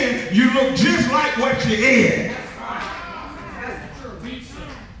sin, you look just like what you're in.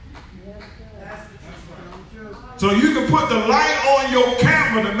 So you can put the light on your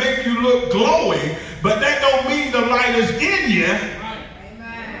camera to make you look glowing, but that don't mean the light is in you.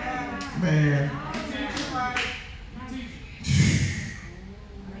 Man.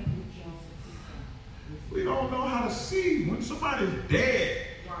 We don't know how to see when somebody's dead.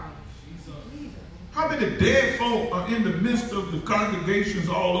 How many dead folk are in the midst of the congregations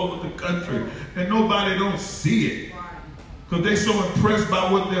all over the country and nobody don't see it because they're so impressed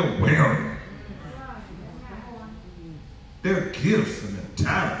by what they're wearing, their gifts and their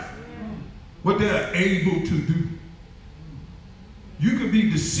talents, what they're able to do. You can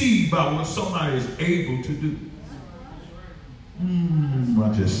be deceived by what somebody is able to do.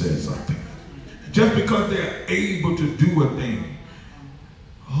 I just said something. Just because they're able to do a thing.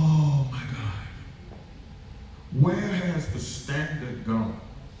 Oh my God. Where has the standard gone?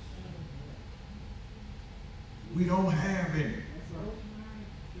 We don't have any.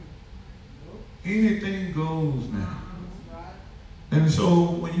 Anything goes now. And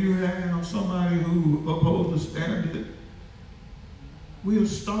so when you have somebody who upholds the standard, we are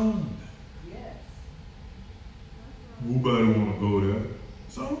stoned. Nobody want to go there.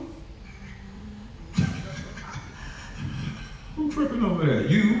 So, who's tripping over there?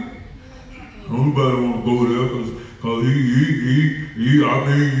 You. Nobody want to go there because he, I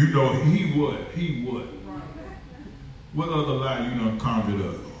mean, you know, he would. What other lie you done conjured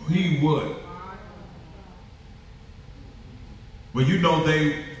up? He would. Well, you know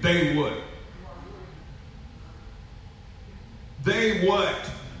they would. They what?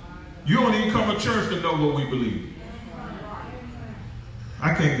 You don't even come to church to know what we believe.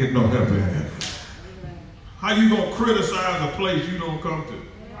 I can't get no help in that. How you gonna criticize a place you don't come to?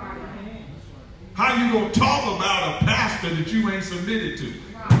 How you gonna talk about a pastor that you ain't submitted to?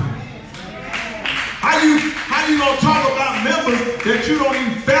 How you gonna talk about members that you don't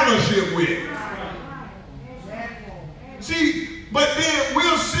even fellowship with? See, but then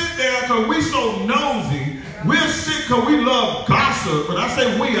we'll sit there because we so nosy. We'll sit because we love gossip. But I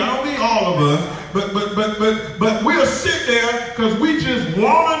say we, I don't mean all of us. But we'll sit there because we just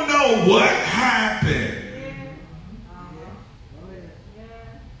want to know what happened.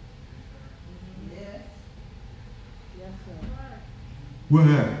 What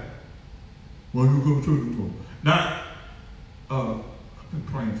happened? Why you go to church for? Now, I've been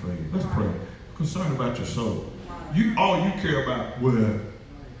praying for you. Let's pray. Concerned about your soul. All you care about, well,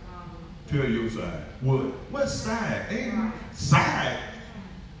 tell your side. What side? Ain't side.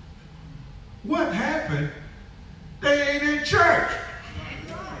 What happened? They ain't in church.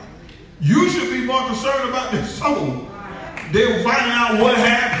 You should be more concerned about their soul than finding out what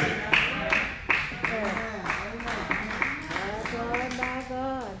happened.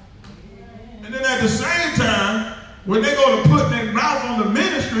 And then at the same time, when they go to put their mouth on the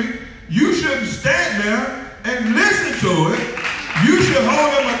ministry, you shouldn't stand there and listen to it. You should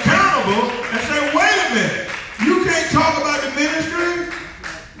hold them accountable and say, wait a minute, you can't talk about the ministry.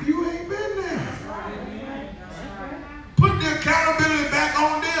 You ain't been there. Put the accountability back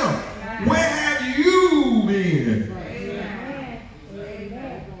on them. Where have you been?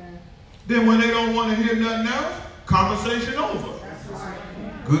 Then when they don't want to hear nothing else, conversation over.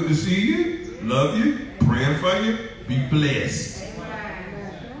 Good to see you. Love you. Praying for you. Be blessed.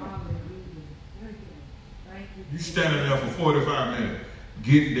 You standing there for 45 minutes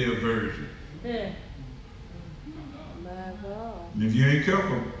getting their version. And if you ain't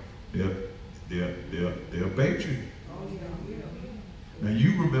careful, they'll bait you. Now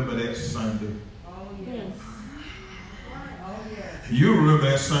you remember that Sunday. You remember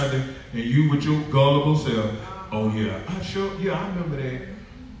that Sunday and you with your gullible self, oh yeah, I remember that.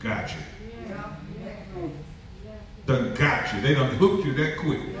 Gotcha. Done got you. They done hooked you that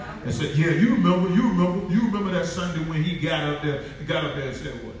quick. And said, yeah, you remember that Sunday when he got up there and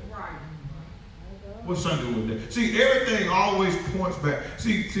said what? What Sunday was that? See, everything always points back.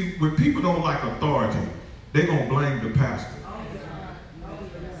 See, when people don't like authority, they're going to blame the pastor.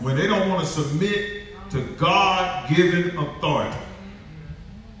 When they don't want to submit to God-given authority,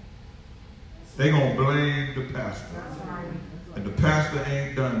 they're going to blame the pastor. And the pastor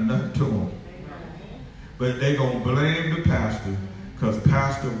ain't done nothing to them. But they're going to blame the pastor because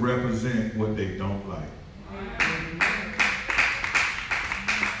pastor represent what they don't like.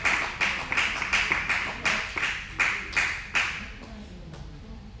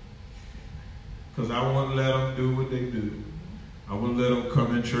 Because I wouldn't let them do what they do. I wouldn't let them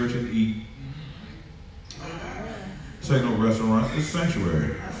come in church and eat. This ain't no restaurant. It's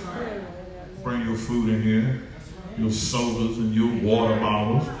sanctuary. Bring your food in here, your sodas and your water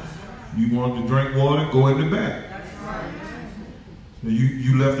bottles. You want to drink water, go in the back. So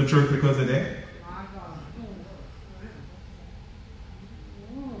you left the church because of that?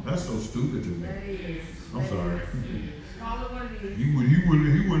 That's so stupid to me. That is. I'm sorry. Call it what it is.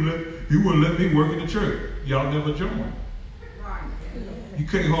 He wouldn't let me work in the church. Y'all never joined. Right. You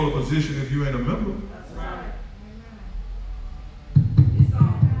can't hold a position if you ain't a member. That's right. It's all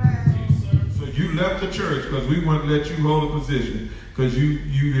right. So you left the church because we wouldn't let you hold a position because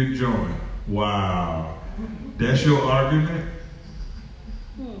you didn't join. Wow. That's your argument?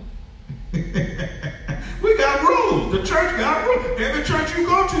 We got rules. The church got rules. Every church you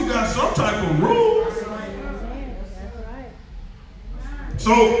go to got some type of rules.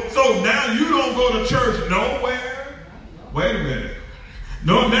 So now you don't go to church nowhere. Wait a minute.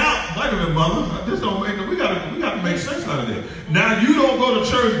 No, now wait a minute, mother. This don't make. We gotta make sense out of this. Now you don't go to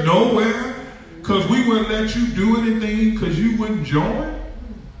church nowhere because we wouldn't let you do anything because you wouldn't join.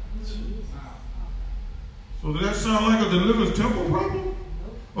 So does that sound like a Deliverance Temple problem?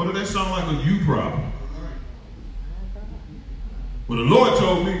 Or does that sound like a you problem? Well, the Lord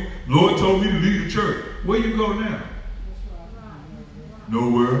told me to leave the church. Where you go now?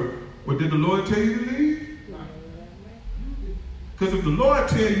 Nowhere. But did the Lord tell you to leave? Because if the Lord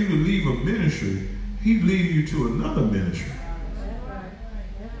tell you to leave a ministry, He's leading you to another ministry.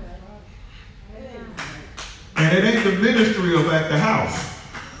 And it ain't the ministry of at the house.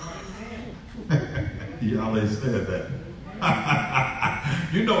 Y'all ain't said that.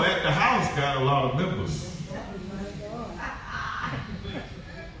 You know, at the house got a lot of members.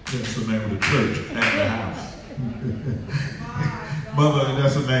 That's the name of the church, at the house. Mother,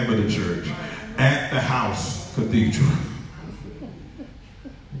 that's the name of the church. At the House Cathedral.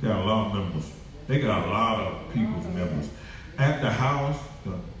 They got a lot of members. They got a lot of people's members. At the house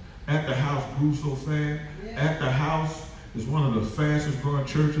grew so fast. At the House is one of the fastest growing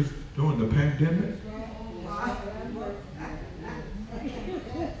churches during the pandemic.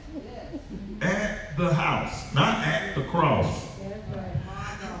 At the house, not at the cross.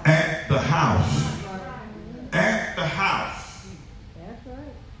 At the house. At the house.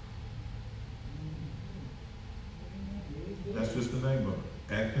 That's just the name of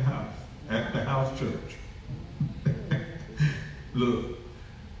it. At the house. At the house church. Look,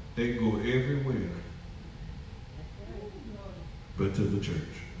 they go everywhere but to the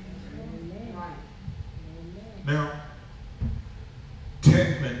church. Now,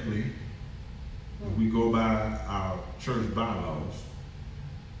 technically, if we go by our church bylaws,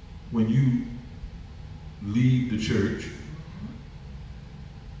 when you leave the church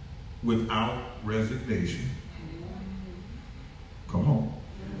without resignation, come on,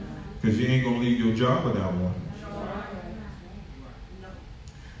 because you ain't going to leave your job without one.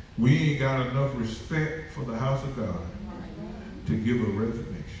 We ain't got enough respect for the house of God to give a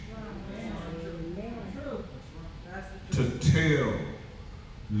resignation. To tell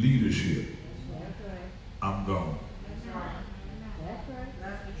leadership, I'm gone.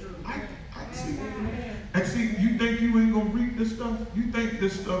 And see, you think you ain't gonna reap this stuff? You think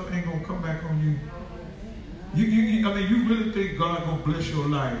this stuff ain't gonna come back on you? I mean, you really think God gonna bless your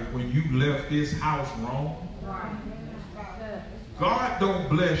life when you left this house wrong? God don't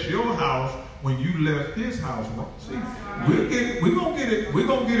bless your house when you left this house wrong. See, we're gonna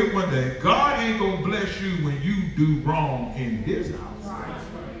get it one day. God ain't gonna bless you when you do wrong in His house.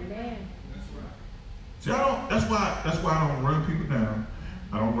 See, that's why I don't run people down.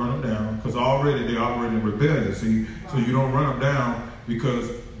 I don't run them down because they're already in rebellion. See, so you don't run them down because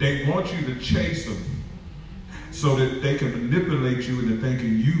they want you to chase them so that they can manipulate you into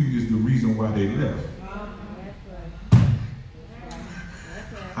thinking you is the reason why they left.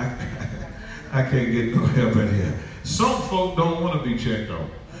 I can't get no help in here. Some folk don't want to be checked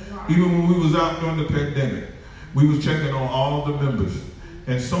on. Even when we was out during the pandemic, we was checking on all the members,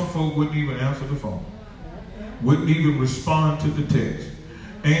 and some folk wouldn't even answer the phone, wouldn't even respond to the text,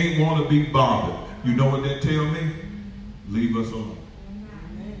 ain't want to be bothered. You know what that tell me? Leave us alone.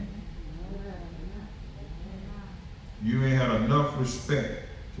 You ain't had enough respect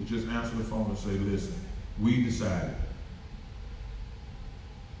to just answer the phone and say, listen, we decided.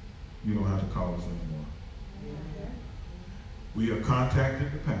 You don't have to call us anymore. We have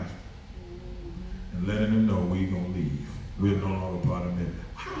contacted the pastor and letting him know we're going to leave. We're no longer part of it.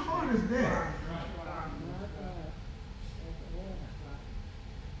 How hard is that?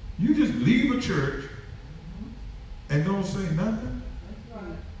 You just leave a church and don't say nothing?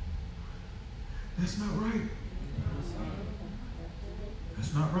 That's not right.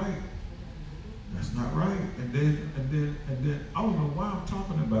 That's not right. That's not right. And then I don't know why I'm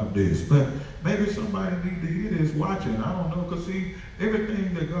talking about this, but maybe somebody needs to hear this watching. I don't know, because see,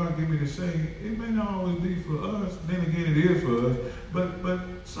 everything that God give me to say, it may not always be for us. Then again, it is for us. But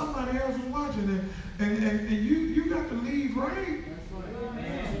somebody else is watching it, and you got to leave right.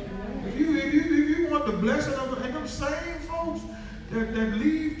 what the blessing of it? And them same folks that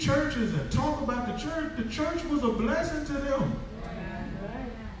leave churches and talk about the church was a blessing to them.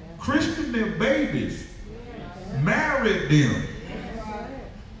 Christian their babies. Married them.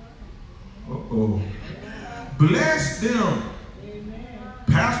 Blessed them.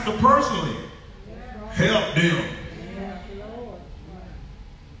 Pastor personally. Help them.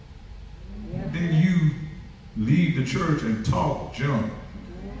 Then you leave the church and talk junk.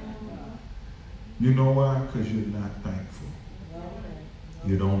 You know why? Because you're not thankful.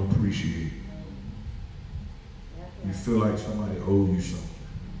 You don't appreciate. You feel like somebody owes you something.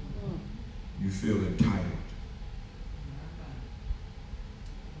 You feel entitled.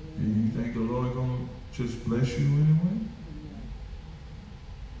 And you think the Lord going to just bless you anyway?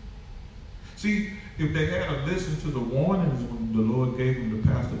 See, if they had listened to the warnings when the Lord gave them the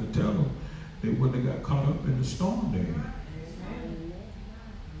pastor to tell them, they wouldn't have got caught up in the storm there.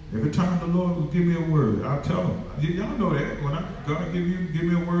 Every time the Lord will give me a word, I'll tell them. Y'all know that. When God give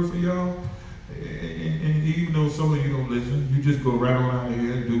me a word for y'all, and even though some of you don't listen, you just go right on out of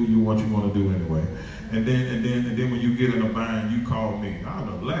here and do what you want to do anyway. And then when you get in a bind, you call me. I'm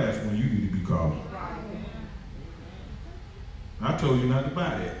the last one you need to be called. I told you not to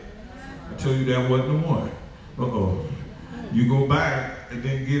buy that. I told you that wasn't the one. You go buy it and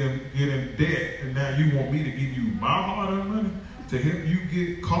then get in debt, and now you want me to give you my hard-earned money to help you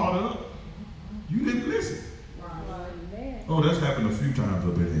get caught up? You didn't listen. Oh, that's happened a few times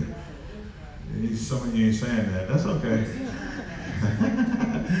up in here. Some of you ain't saying that. That's okay.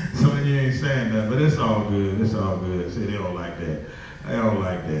 Some of you ain't saying that, but it's all good. It's all good. See, they don't like that. They don't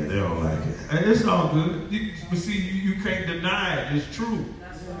like that. They don't like it. And it's all good. But see, you can't deny it. It's true.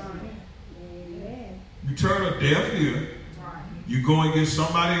 You turn a deaf ear. You go and get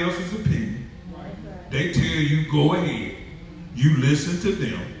somebody else's opinion. They tell you, go ahead. You listen to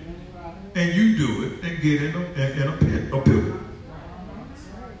them. And you do it and get in a pickle.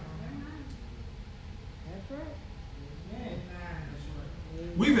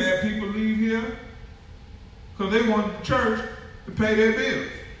 We've had people leave here because they want the church to pay their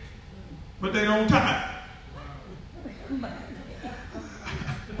bills, but they don't tithe.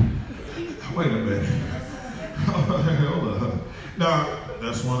 Wait a minute. Hold on. Now,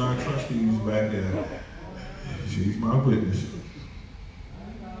 that's one of our trustees back there. She's my witness.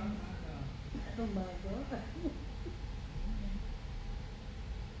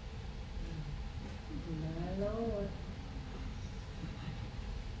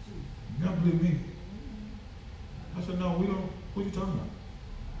 You don't believe me? I said, no, we don't. What are you talking about?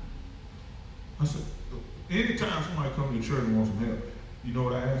 I said, anytime somebody comes to church and wants some help, you know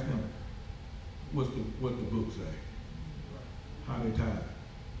what I ask them? What the book say? How they tithe?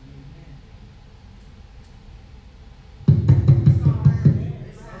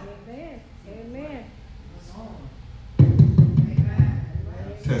 Amen.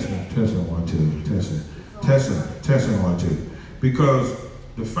 Testing 1, 2. Testing 1, 2. Because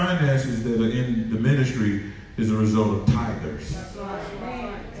the finances that are in the ministry is a result of tithers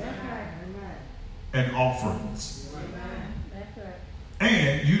and offerings.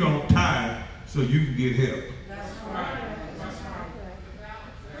 And you don't tithe so you can get help.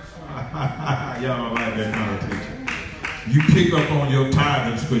 Y'all don't like that kind of teaching. You pick up on your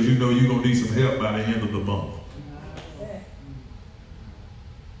tithings because you know you're going to need some help by the end of the month.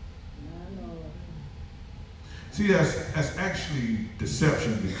 See, that's actually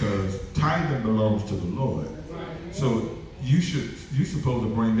deception, because tithing belongs to the Lord. So you're supposed to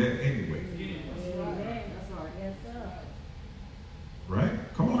bring that anyway. Right?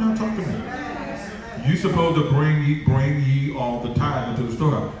 Come on now, talk to me. You're supposed to bring ye all the tithe into the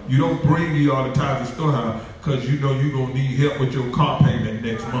storehouse. You don't bring ye all the tithe to the storehouse because you know you're going to need help with your car payment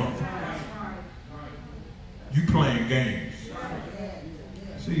next month. You playing games.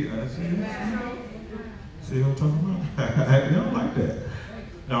 See what I'm talking about? They don't like that.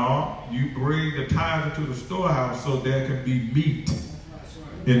 No, you bring the tithe into the storehouse so there can be meat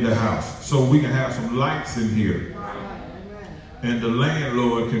in the house. So we can have some lights in here. And the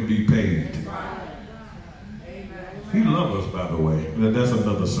landlord can be paid. He loves us, by the way. That's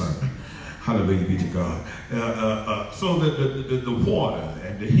another sermon. Hallelujah be to God. So that the water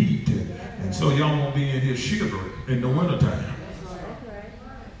and the heat, and so y'all won't be in here shivering in the wintertime.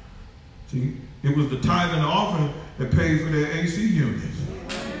 See, it was the tithe and the offering that paid for their AC units.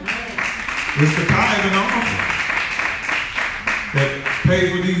 It's the tithe and the offering that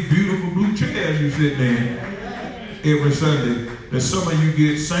paid for these beautiful blue chairs you sit in every Sunday that some of you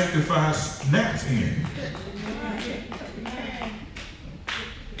get sanctified naps in.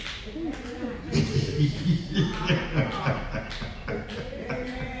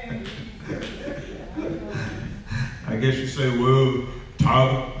 guess you say, well,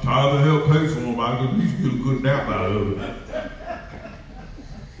 Tyler help pay for them. I could at least get a good nap out of it.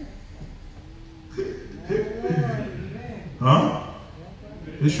 Huh?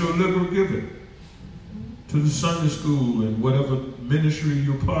 It's your liberal giving to the Sunday school and whatever ministry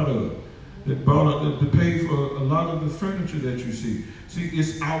you're part of that brought up to pay for a lot of the furniture that you see. See,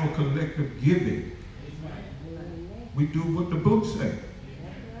 it's our collective giving. We do what the book says.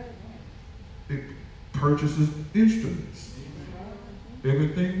 It purchases instruments,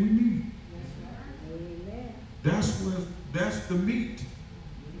 everything we need. That's the meat.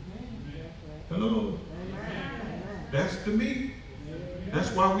 Hello. That's the meat.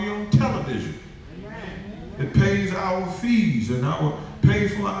 That's why we're on television. It pays our fees and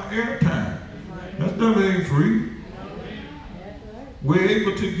pays for our airtime. That stuff ain't free. We're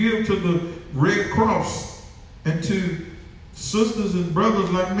able to give to the Red Cross and to sisters and brothers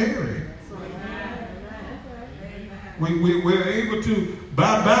like Mary. We're able to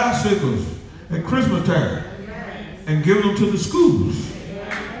buy bicycles at Christmas time and give them to the schools.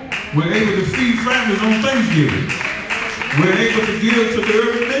 We're able to feed families on Thanksgiving. We're able to give to the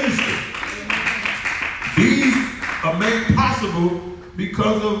urban ministry. These are made possible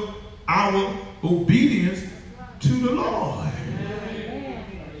because of our obedience to the Lord.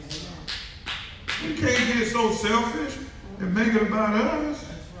 We can't get so selfish and make it about us.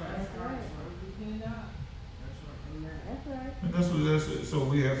 And that's what so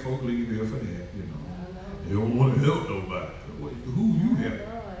we have folk leave here for that, you know. They don't want to help nobody. Who you help?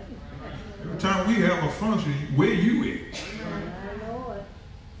 Every time we have a function, where you at?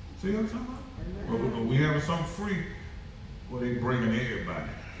 See what I'm talking about? Well, we have something free, well, they bringing everybody.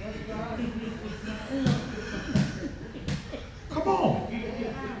 Come on.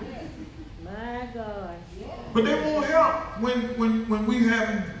 My God. But they won't help when we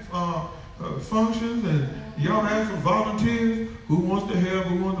having functions and y'all have some volunteers who wants to help,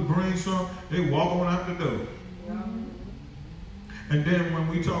 who wants to bring some, they walk on out the door. And then when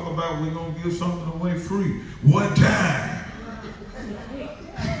we talk about we're going to give something away free, one time.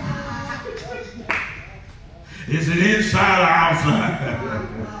 Is it inside or outside?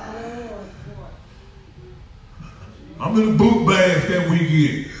 How many book bags can we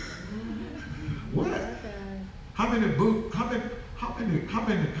get? What? How many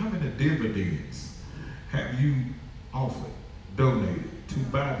dividends have you offered, donated to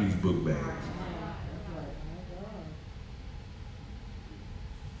buy these book bags?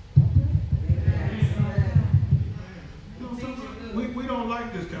 We don't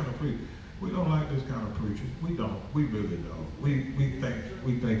like this kind of preaching. We don't like this kind of preaching. We don't. We really don't. We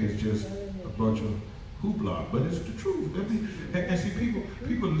think it's just a bunch of hoopla, but it's the truth. And see,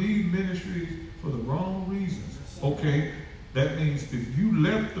 people leave ministries for the wrong reasons. Okay, that means if you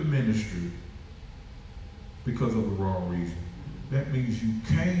left the ministry because of the wrong reason, that means you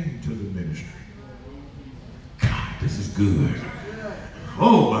came to the ministry. God, this is good.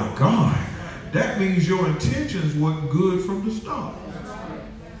 Oh my God. That means your intentions weren't good from the start.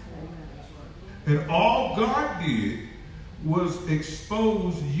 And all God did was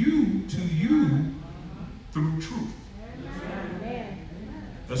expose you to you through truth.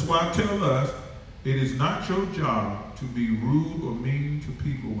 That's why I tell us, it is not your job to be rude or mean to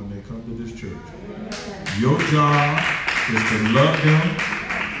people when they come to this church. Your job is to love them,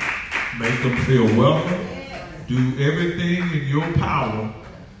 make them feel welcome, do everything in your power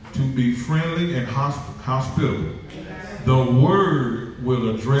to be friendly and hospitable. The word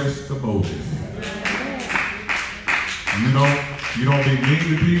will address the motive. You don't be mean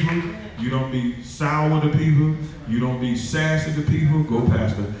to people. You don't be sour to people. You don't be sassy to people. Go,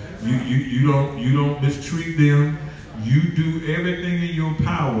 Pastor. You don't mistreat them. You do everything in your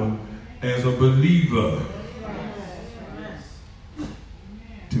power as a believer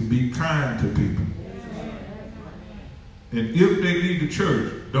to be kind to people. And if they leave the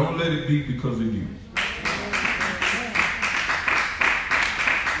church, don't let it be because of you.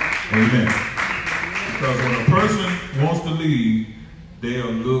 Amen. Because when a person wants to leave,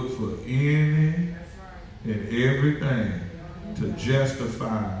 they'll look for any and everything to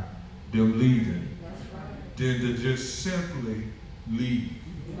justify them leaving, than to just simply leave.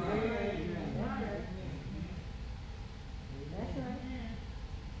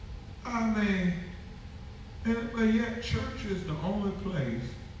 I mean, but yet church is the only place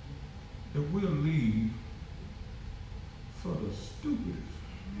that we'll leave for the stupidest.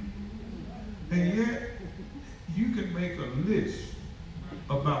 And yet, you can make a list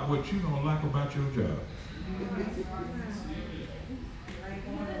about what you don't like about your job.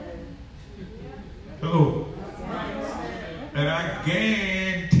 Hello. And I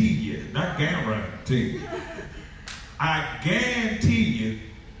guarantee you, not guarantee, I guarantee you,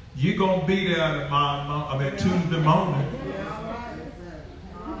 you're going to be there tomorrow, Tuesday morning.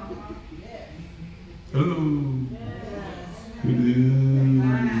 Hello.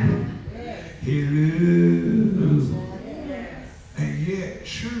 Hello. Hello. And yet,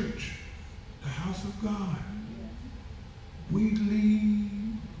 church, the house of God, we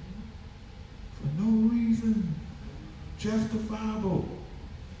leave for no reason justifiable.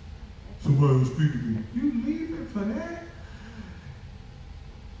 Somebody will speak to me. You leaving for that?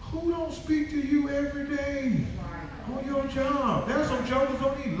 Who don't speak to you every day on your job? There's some jokers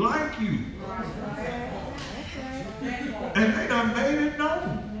don't even like you. And they done made it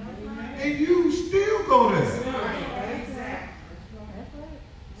known. And you still go there.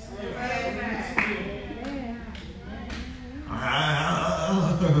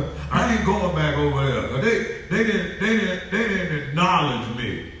 I ain't going back over there. They didn't acknowledge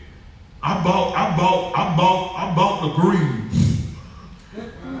me. I bought the greens.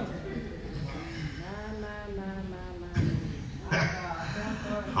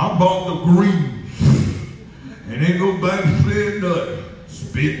 I bought the greens. And ain't nobody said nothing.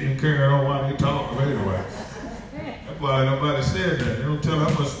 Spitting and carrying on while they talking. Anyway. That's why nobody said that. They don't tell how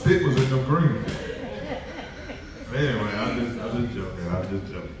much spit was in the greens. Anyway, I'm just joking.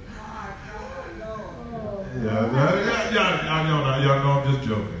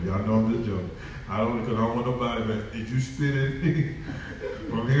 Y'all know I'm just joking. I don't want nobody, but did you spit in me?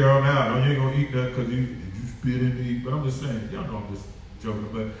 From here on out, you ain't gonna eat that because did you spit in me? But I'm just saying, y'all know I'm just joking,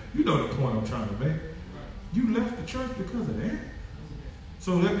 but you know the point I'm trying to make. You left the church because of that.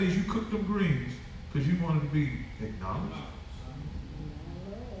 So that means you cooked them greens because you wanted to be acknowledged.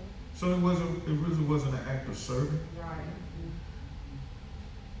 So it really wasn't an act of serving. Right.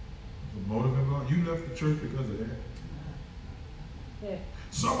 The motive involved. You left the church because of that. Yeah.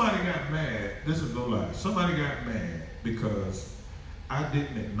 Somebody got mad. This is no lie. Somebody got mad because I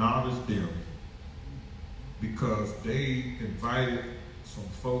didn't acknowledge them because they invited some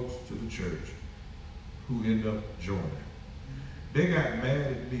folks to the church who ended up joining. They got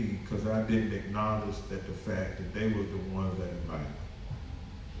mad at me because I didn't acknowledge the fact that they were the ones that invited me.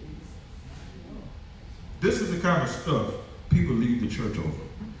 This is the kind of stuff people leave the church over.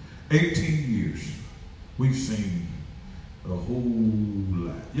 18 years, we've seen a whole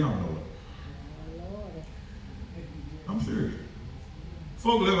lot. Y'all know it. I'm serious.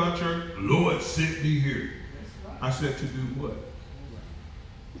 Folk live our church, Lord sent me here. I said to do what?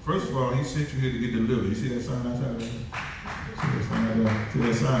 First of all, he sent you here to get delivered. You see that sign outside there? See that sign out there? See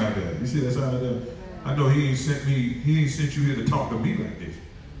that sign out there? You see that sign out there? I know he ain't sent you here to talk to me like this.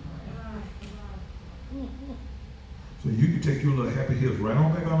 So you can take your little happy heels right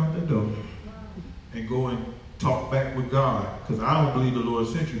on back out that door and go and talk back with God. Because I don't believe the Lord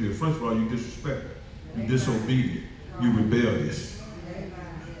sent you here. First of all, you disrespectful. You disobedient. You rebellious.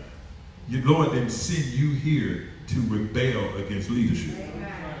 Your Lord didn't send you here to rebel against leadership.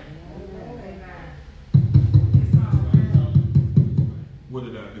 What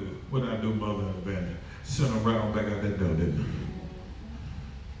did I do? What did I do, Mother and Evangelist? Sent them right on back out that door, didn't I?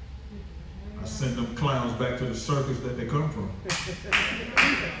 I send them clowns back to the circus that they come from.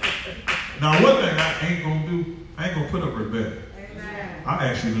 Now, one thing I ain't going to do, I ain't going to put up rebellion. I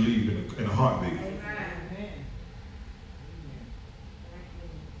ask you to leave in a heartbeat.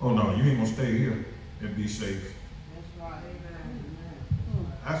 Oh, no, you ain't going to stay here and be safe.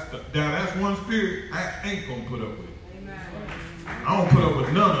 That's one spirit I ain't going to put up with. I don't put up with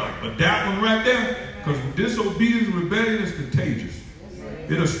none of them. But that one right there, because disobedience and rebellion is contagious.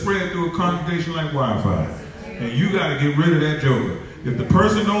 It'll spread through a congregation like wildfire. And you got to get rid of that joker. If the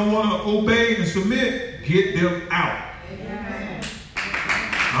person don't want to obey and submit, get them out.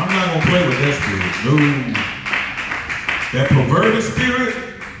 I'm not going to play with that spirit. No. That perverted spirit,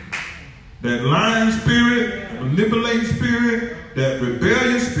 that lying spirit, that manipulating spirit, that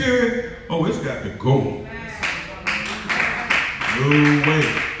rebellious spirit, oh, it's got to go. No way.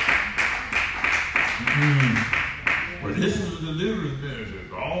 Well, this is a deliverance ministry.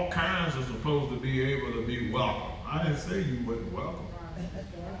 All kinds are supposed to be able to be welcome. I didn't say you wasn't welcome.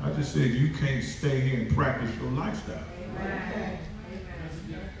 I just said you can't stay here and practice your lifestyle. Amen.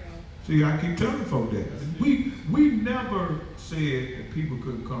 See, I keep telling folks that. We never said that people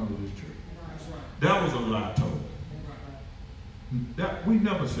couldn't come to this church. That was a lie told. We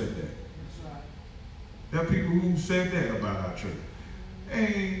never said that. There are people who said that about our church.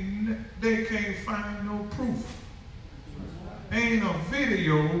 And they can't find no proof. Ain't a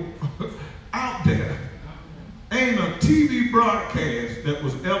video out there. Ain't a TV broadcast that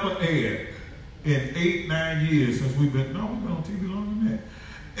was ever aired in 8-9 years since we've been on TV longer than that.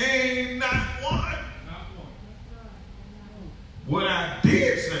 Ain't not one.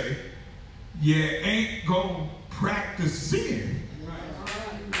 you ain't going to practice sin.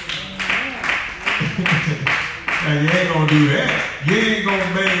 Now, you ain't going to do that. You ain't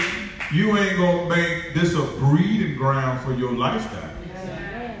going to make this a breeding ground for your lifestyle.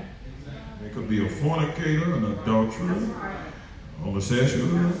 It could be a fornicator, an adulterer, homosexual,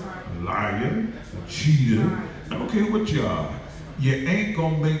 a liar, a cheater. I don't care what you are. You ain't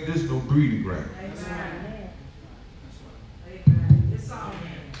going to make this no breeding ground.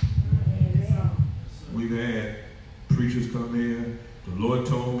 We've had preachers come in. The Lord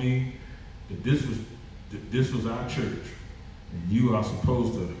told me that this was our church. And you are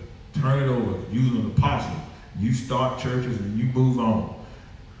supposed to turn it over. You're an apostle. You start churches and you move on.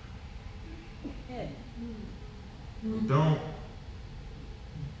 Don't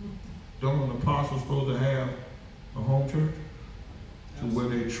an apostle supposed to have a home church to where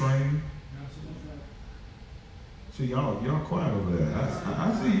they train? See, y'all quiet over there.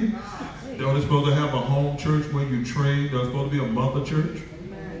 I see you. Don't they supposed to have a home church where you train? There's supposed to be a mother church.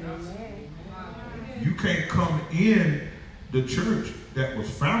 You can't come in the church that was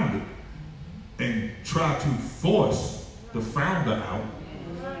founded and try to force the founder out.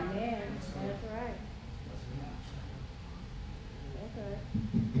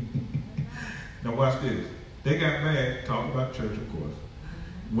 Now watch this. They got mad, talked about church, of course.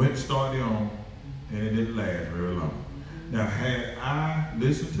 Went started on, and it didn't last very long. Now, had I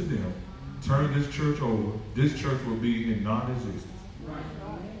listened to them, turned this church over, this church would be in non-existence.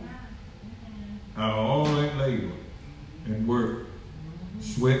 Out of all that labor and work,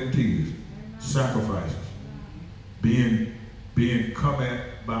 sweat and tears, sacrifices, being come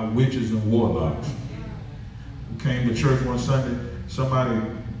at by witches and warlocks. We came to church one Sunday, somebody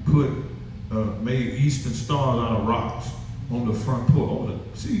made Eastern stars out of rocks on the front porch.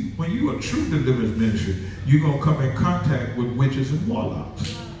 See, when you're a true deliverance ministry, you're going to come in contact with witches and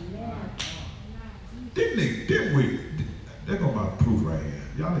warlocks. Didn't we? They're going to buy proof right here.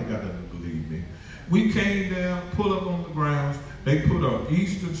 Y'all ain't got nothing to believe me. We came down, pulled up on the grounds. They put an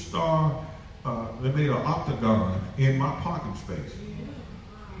Eastern star, they made an octagon in my parking space.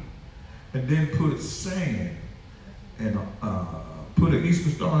 And then put sand and put an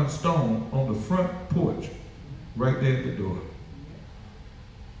Eastern star and stone on the front porch, right there at the door.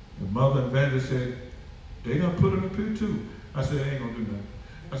 The mother and Evangelist said, they done put it up here too. I said, they ain't gonna do nothing.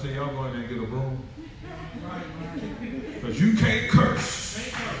 I said, y'all go in there and get a broom. Because you can't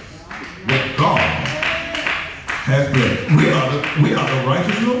curse what God has blessed. We are the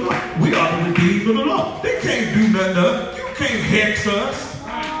righteous of God. We are the redeemed of the Lord. They can't do nothing to us. You can't hex us.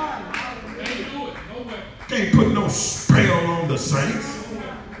 Can't put no spell on the saints.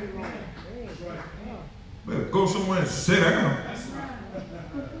 Better go somewhere and sit down.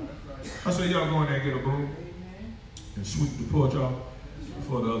 I said, y'all go in there and get a broom and sweep the porch off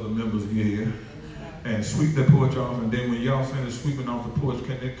before the other members get here. And sweep the porch off, and then when y'all finish sweeping off the porch,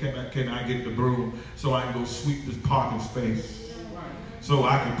 can I get the broom so I can go sweep this parking space? So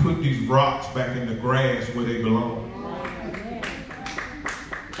I can put these rocks back in the grass where they belong.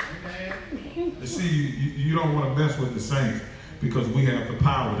 You see, you don't want to mess with the saints because we have the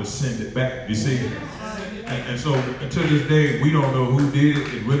power to send it back, you see? And so until this day, we don't know who did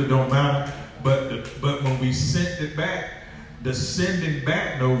it. It really don't matter. But when we sent it back, the sending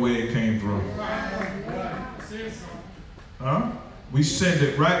back know where it came from. Huh? We send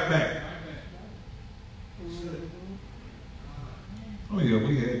it right back. Oh yeah,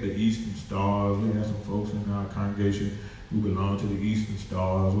 we had the Eastern Stars. We had some folks in our congregation who belonged to the Eastern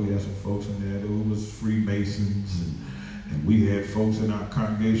Stars. We had some folks in there who was Freemasons. And we had folks in our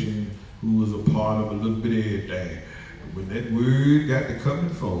congregation who was a part of a little bit of everything. But when that word got to coming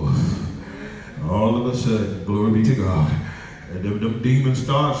forth, all of a sudden, glory be to God, and them demons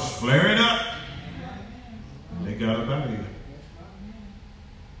start flaring up. And they got up out of here.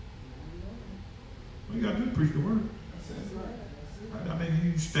 All you got to do is preach the word. I mean,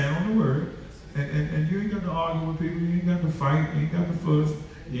 you stand on the word, and you ain't got to argue with people. You ain't got to fight. You ain't got to fuss.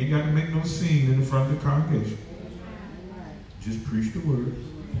 You ain't got to make no scene in the front of the congregation. Just preach the word.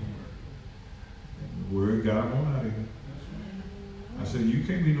 And the word got them on out of here. I said, you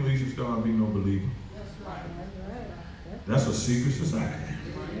can't be no Eastern Star and be no believer. That's a secret society.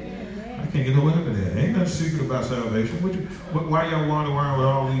 I can't get nowhere over there. Ain't nothing secret about salvation. Why y'all walking around with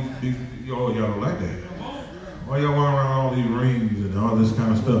all these y'all don't like that? Why y'all walking around with all these rings and all this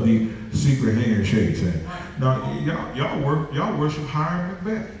kind of stuff, these secret handshakes? Now, y'all worship Hiram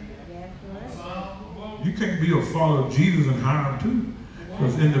Macbeth. You can't be a follower of Jesus and Hiram too.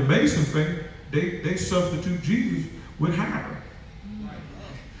 Because in the Mason faith, they substitute Jesus with Hiram.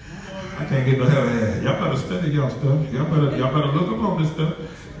 I can't get no hell out of that. Y'all better study y'all stuff. Y'all better look up on this stuff.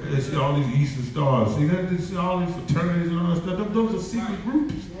 They see all these Eastern stars. See that? They see all these fraternities and all that stuff. Those are secret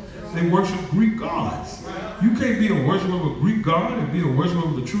groups. They worship Greek gods. You can't be a worshiper of a Greek god and be a worshiper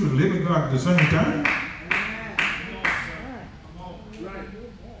of the true and living God at the same time.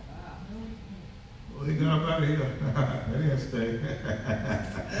 Well, they got up out of here. They didn't stay.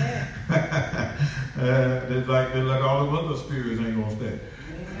 They're like all the other spirits ain't going to stay.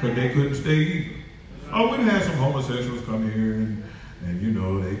 Because they couldn't stay either. Oh, we had some homosexuals come here and you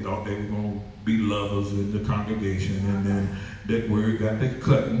know, they thought they were going to be lovers in the congregation, and then that word got they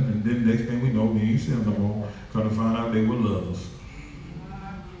cutting, and then next thing we know, we ain't seen them no more. Come to find out they were lovers.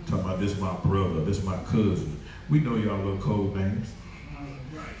 Talking about this my brother, this my cousin. We know y'all little code names.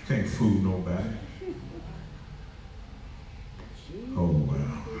 Can't fool nobody. Oh,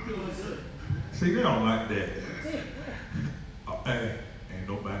 wow. See, they don't like that. Hey, ain't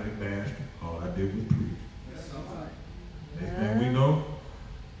nobody bashed. All I did was preach. Next thing we know,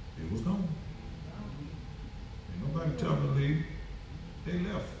 it was gone. Ain't nobody tell them to leave. They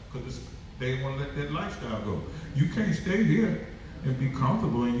left because they didn't want to let that lifestyle go. You can't stay here and be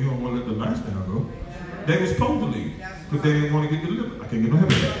comfortable and you don't want to let the lifestyle go. They were supposed to leave because they didn't want to get delivered. I can't get no help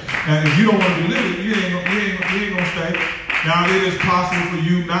with that. And if you don't want to be delivered, you ain't going to stay. Now, it is possible for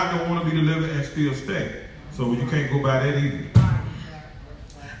you not to want to be delivered and still stay. So you can't go by that either.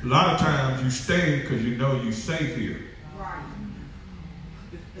 A lot of times you stay because you know you're safe here.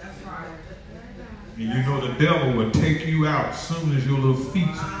 And you know the devil will take you out as soon as your little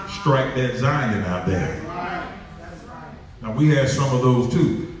feet strike that Zion out there. Now, we had some of those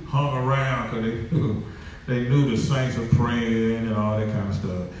too, hung around because they knew the saints were praying and all that kind of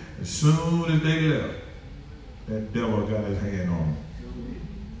stuff. As soon as they left, that devil got his hand on them.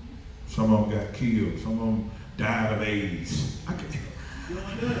 Some of them got killed. Some of them died of AIDS.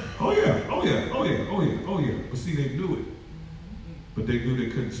 Oh yeah. But see, they knew it. But they knew they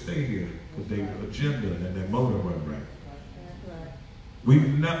couldn't stay here because their agenda and their motive wasn't right.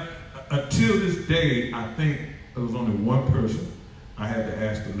 We've not, until this day, I think there was only one person I had to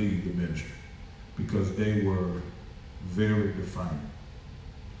ask to leave the ministry because they were very defiant.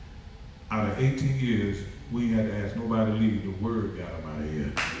 Out of 18 years, we had to ask nobody to leave. The word got them out of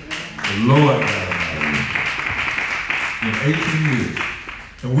here. The Lord got them out of here. In 18 years.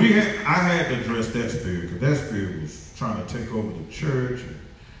 And I had to address that spirit because that spirit was trying to take over the church.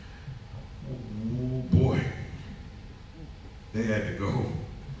 Oh boy, they had to go.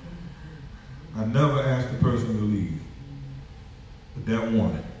 I never asked the person to leave, but that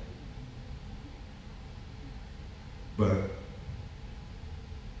one. But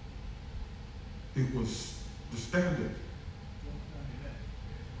it was the standard.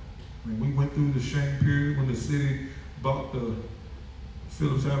 When we went through the shame period when the city bought the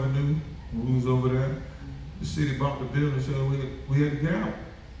Phillips Avenue, when we was over there, the city bought the building and said we had to get out.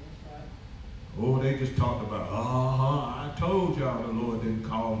 Oh, they just talked about, I told y'all the Lord didn't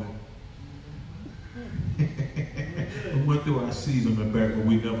call me. We went through our season in the back, but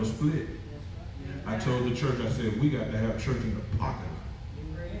we never split. I told the church, I said, we got to have church in the pocket.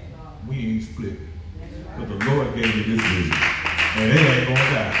 We ain't split. But the Lord gave me this vision. And it ain't going to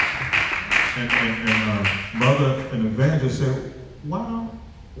die. And Mother and Evangelist said, why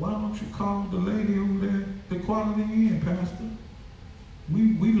don't you call the lady over there the Quality Inn, Pastor?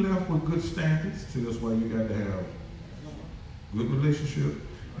 We left with good standards. See, that's why you got to have good relationship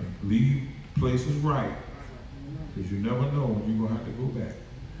and leave places right. Because you never know when you're going to have to go back.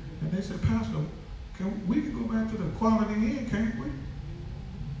 And they said, Pastor, we can go back to the Quality Inn, can't we?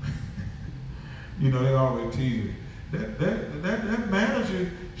 You know, they always tease me. That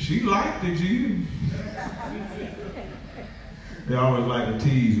manager, she liked it, you. They always like to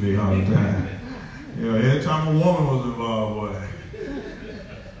tease me all the time. You know, every time a woman was involved, boy.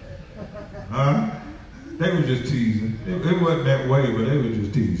 They were just teasing. It wasn't that way, but they were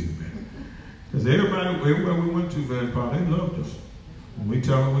just teasing me. Because everywhere we went to, Valley Park, they loved us. When we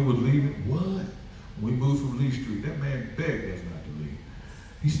tell them we was leaving, what? When we moved from Lee Street, that man begged us not to leave.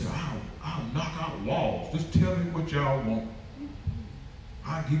 He said, I'll knock out walls. Just tell me what y'all want.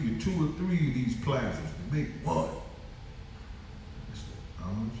 I'll give you 2 or 3 of these plazas to make one. I said,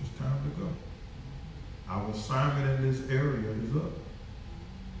 it's just time to go. Our assignment in this area is up.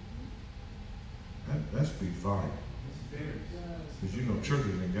 That speaks volume. Because you know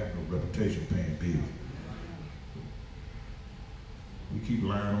churches ain't got no reputation paying bills. We keep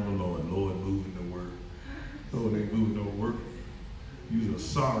lying on the Lord. Lord moving the work. Lord ain't moving no work. You're a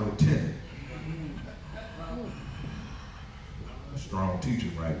sorry tenant. A strong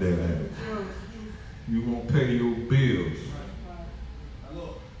teaching right there. You won't pay your bills.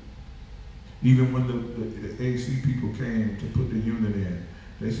 Even when the AC people came to put the unit in,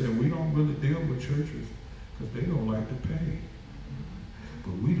 They said, we don't really deal with churches because they don't like to pay.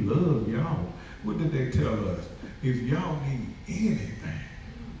 But we love y'all. What did they tell us? If y'all need anything,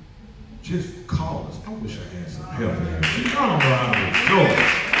 just call us. I wish I had some help in there. See, y'all don't know how to rejoice.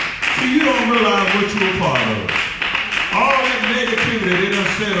 See, you don't realize what you're a part of. All that negativity they done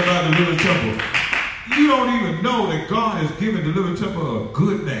said about the Living Temple, you don't even know that God has given the Living Temple a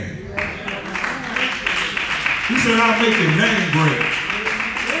good name. He said, I'll make your name great.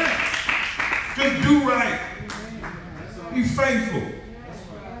 Just do right. Be faithful.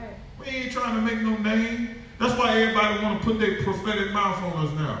 We ain't trying to make no name. That's why everybody want to put their prophetic mouth on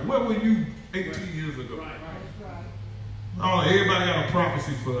us now. Where were you 18 years ago? Oh, everybody got a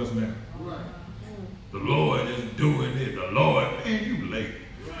prophecy for us now. The Lord is doing it. The Lord, man, you late.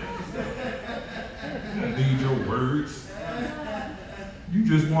 You don't need your words. You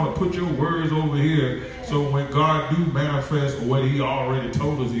just want to put your words over here so when God do manifest what he already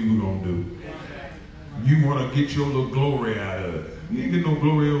told us he was going to do, you want to get your little glory out of it. You ain't get no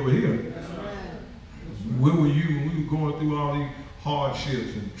glory over here. Where were you when we were going through all these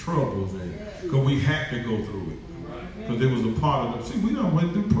hardships and troubles? Because we had to go through it. Because it was a part of it. See, we done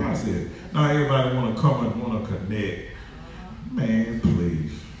went through the process. Now everybody want to come and want to connect. Man,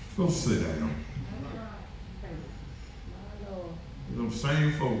 please. Go sit down. Them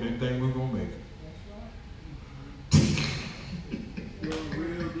same folk didn't think we were going to make it.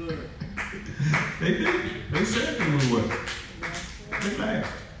 They did. They said that we were. They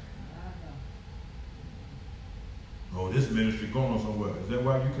laughed. Oh, this ministry going somewhere. Is that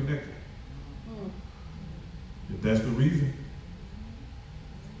why you connected? If that's the reason,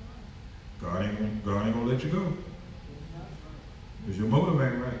 God ain't gonna let you go. Because your motive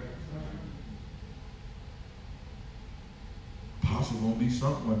ain't right. Apostle gonna be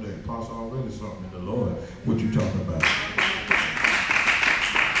something one day. Apostle already something in the Lord. What you talking about?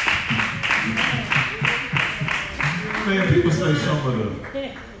 Man, people say some of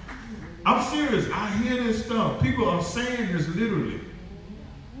the. I'm serious. I hear this stuff. People are saying this literally.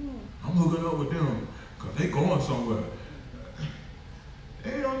 I'm hooking up with them because they going somewhere.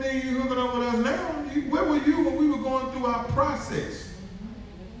 They don't need you hooking up with us now. Where were you when we were going through our process?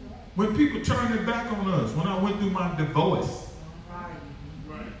 When people turned their back on us, when I went through my divorce.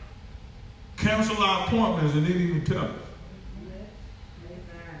 Cancel our appointments and didn't even tell us.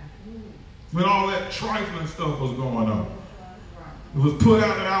 When all that trifling stuff was going on. It was put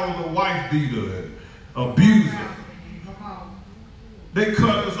out that I was a wife beater and abuser. They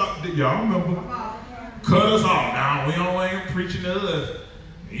cut us off. Y'all remember? Cut us off. Now we don't ain't preaching to us.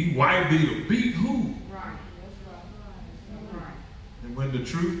 He wife beater. Beat who? And when the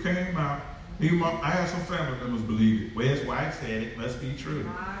truth came out, I had some family members believe it. Where's wife said it must be true.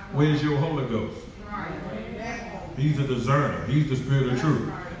 Where's your Holy Ghost? He's a discerner. He's the spirit of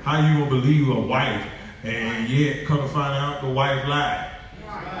truth. How you gonna believe a wife and yet come to find out the wife lied?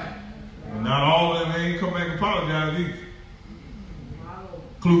 And not all of them ain't come back and apologize either.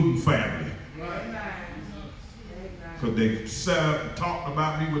 Including family. Because they sat up and talked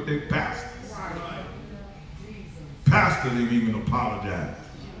about me with their pastors. Pastor didn't even apologize.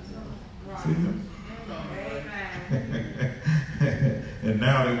 See them? And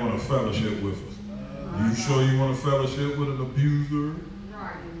now they want a fellowship with us. You sure you want a fellowship with an abuser?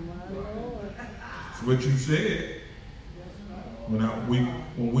 That's what you said. When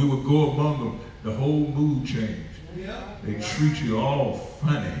we would go among them, the whole mood changed. They treat you all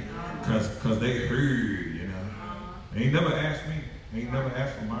funny because they heard, you know. They ain't never asked me. They ain't never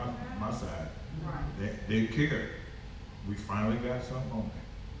asked for my side. They cared. We finally got something on there.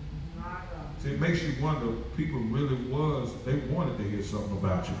 See, it makes you wonder, people really they wanted to hear something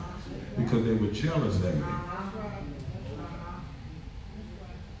about you because they were jealous of you.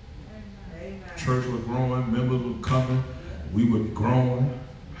 Church was growing, members were coming, we were growing,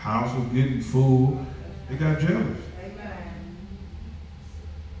 house was getting full. They got jealous.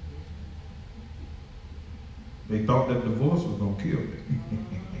 They thought that divorce was going to kill me.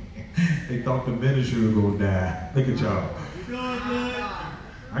 They thought the ministry was going to die. Look at y'all.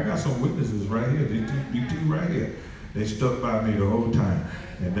 I got some witnesses right here. These two right here. They stuck by me the whole time.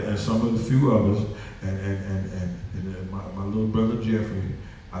 And some of the few others. And my little brother Jeffrey.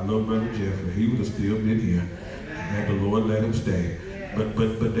 Our little brother Jeffrey. He would have still been here. And the Lord let him stay.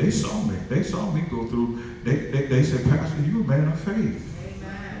 But they saw me. They saw me go through. They said, Pastor, you're a man of faith.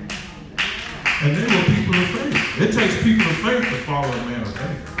 And they were people of faith. It takes people of faith to follow a man of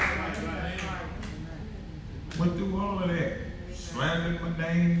faith. Went through all of that. Slandered my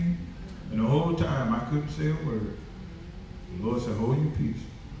name. And the whole time I couldn't say a word. The Lord said, hold your peace.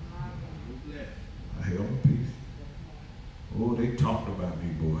 I held my peace. Oh, they they talked about me,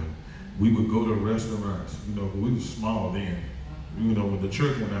 boy. We would go to restaurants, you know, we were small then. You know, when the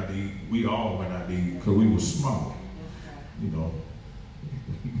church went out to eat, we all went out to eat because we were small, you know.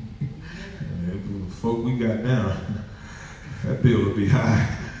 And the folk we got now, that bill would be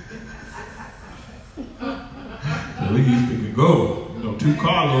high. So we used to go, you know, two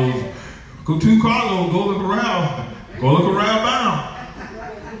carloads, go look around bound.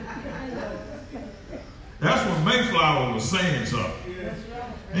 That's when Mayflower was saying something.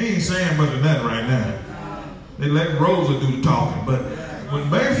 He ain't saying much of that right now. They let Rosa do the talking, but when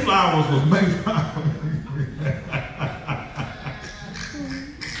Mayflowers was Mayflower,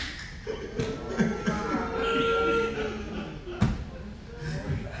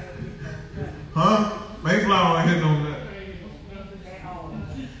 huh? Mayflower ain't hitting on that.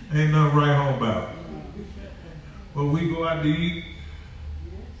 Ain't nothing right home about. But we go out to eat,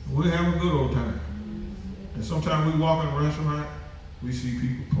 we have a good old time. And sometimes we walk in a restaurant, we see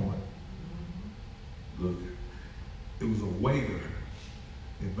people point. Look, it was a waiter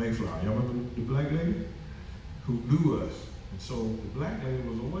in Mayflower. Y'all remember the black lady who knew us? And so the black lady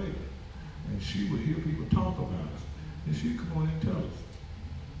was a waiter. And she would hear people talk about us. And she'd come on and tell us,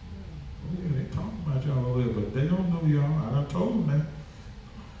 oh yeah, they talk about y'all over there, but they don't know y'all. I done told them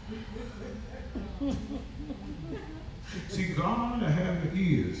that. See, God have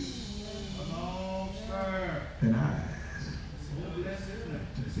ears and eyes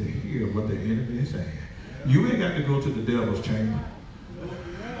to hear what the enemy is saying. You ain't got to go to the devil's chamber.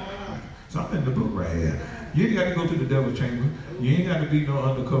 Something in the book right here. You ain't got to go to the devil's chamber. You ain't got to be no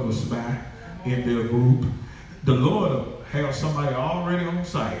undercover spy in their group. The Lord will have somebody already on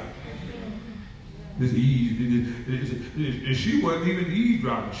site. And she wasn't even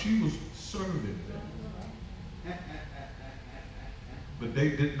eavesdropping. She was serving them. But they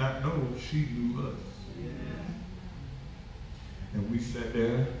did not know she knew us. And we sat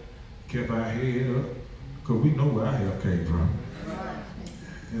there, kept our head up, because we know where our help came from.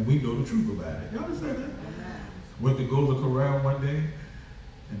 And we know the truth about it. Y'all understand that? Went to go look around one day,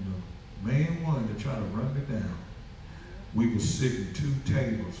 and the man wanted to try to run me down. We were sitting 2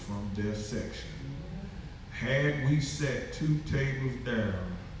 tables from their section. Had we sat 2 tables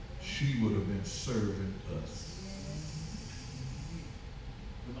down, she would have been serving us.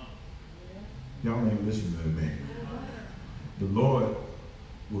 Y'all ain't listening to me. The Lord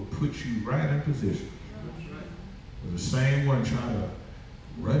will put you right in position. With the same one trying to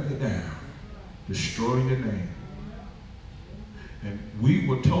run you down, destroy your name. And we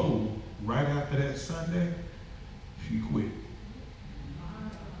were told right after that Sunday, she quit.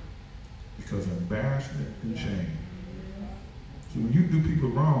 Because of embarrassment and shame. So when you do people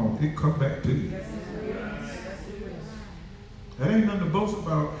wrong, it comes back to you. That ain't nothing to boast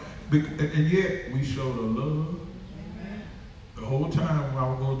about. And yet, we showed a love. The whole time while I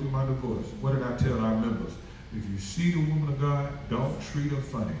was going through my divorce, what did I tell our members? If you see the woman of God, don't treat her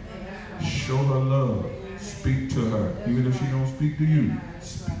funny. Show her love. Speak to her. Even if she don't speak to you.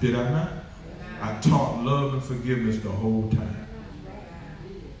 Did I not? I taught love and forgiveness the whole time.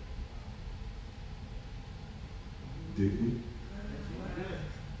 Did we?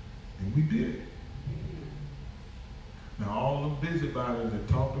 And we did it. Now all the busybodies that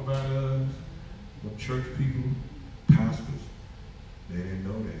talked about us, the church people, pastors, they didn't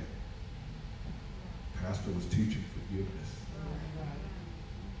know that. Pastor was teaching forgiveness.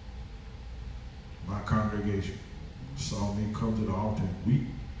 My congregation saw me come to the altar and weep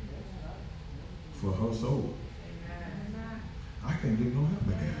for her soul. I can't get no help in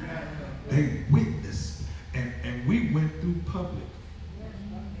that. They witnessed, and we went through public.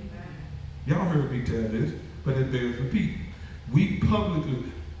 Y'all heard me tell this, but it bears repeating. We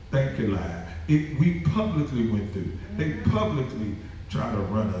publicly, thank you, Live. We publicly went through. They publicly tried to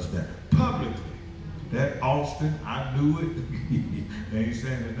run us down. Publicly. That Austin, I knew it. They ain't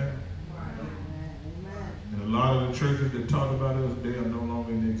saying it now. And a lot of the churches that talk about us, they are no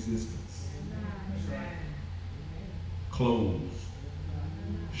longer in existence. Closed.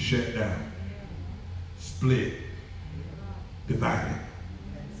 Shut down. Split. Divided.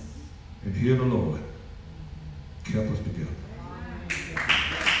 And here the Lord kept us together.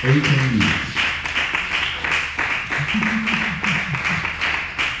 18 years.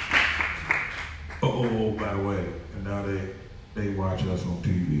 Oh, by the way, and now they watch us on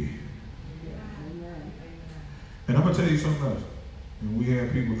TV. And I'm going to tell you something else. And we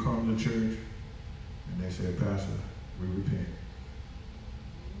have people come to church and they say, Pastor, we repent.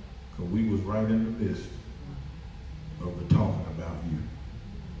 Because we was right in the midst of the talking about you.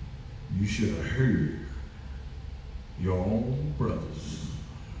 You should have heard your own brothers.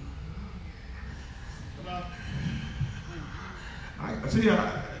 See,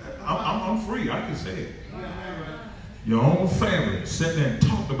 I'm free. I can say it. Your own family sat there and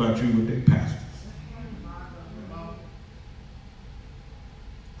talked about you with their pastors.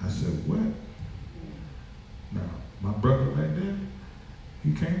 I said, what? Now, my brother right there,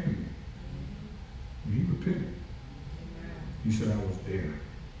 he came to me. And he repented. He said, I was there.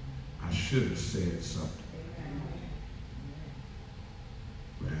 I should have said something.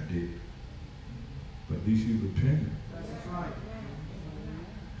 But I didn't. But at least he repented.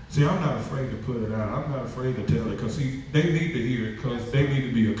 See, I'm not afraid to put it out. I'm not afraid to tell it because, see, they need to hear it because they need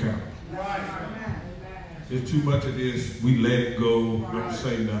to be accountable. There's too much of this. We let it go. Don't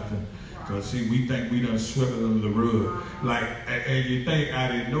say nothing. Because, see, we think we done swept it under the rug. Like, and you think I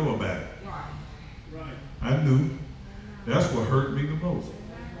didn't know about it. I knew. That's what hurt me the most.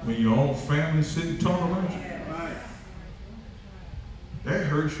 When your own family sit and talk about you. That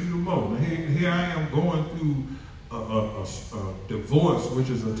hurts you the most. Here I am going through a divorce, which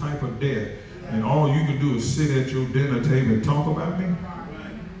is a type of death, and all you can do is sit at your dinner table and talk about me.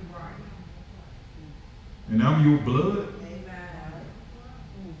 And I'm your blood.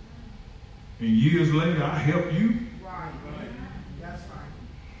 And years later, I help you. That's right.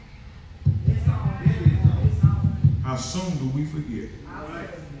 How soon do we forget?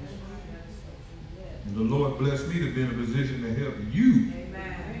 And the Lord blessed me to be in a position to help you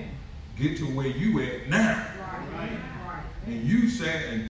get to where you at now. And you sat and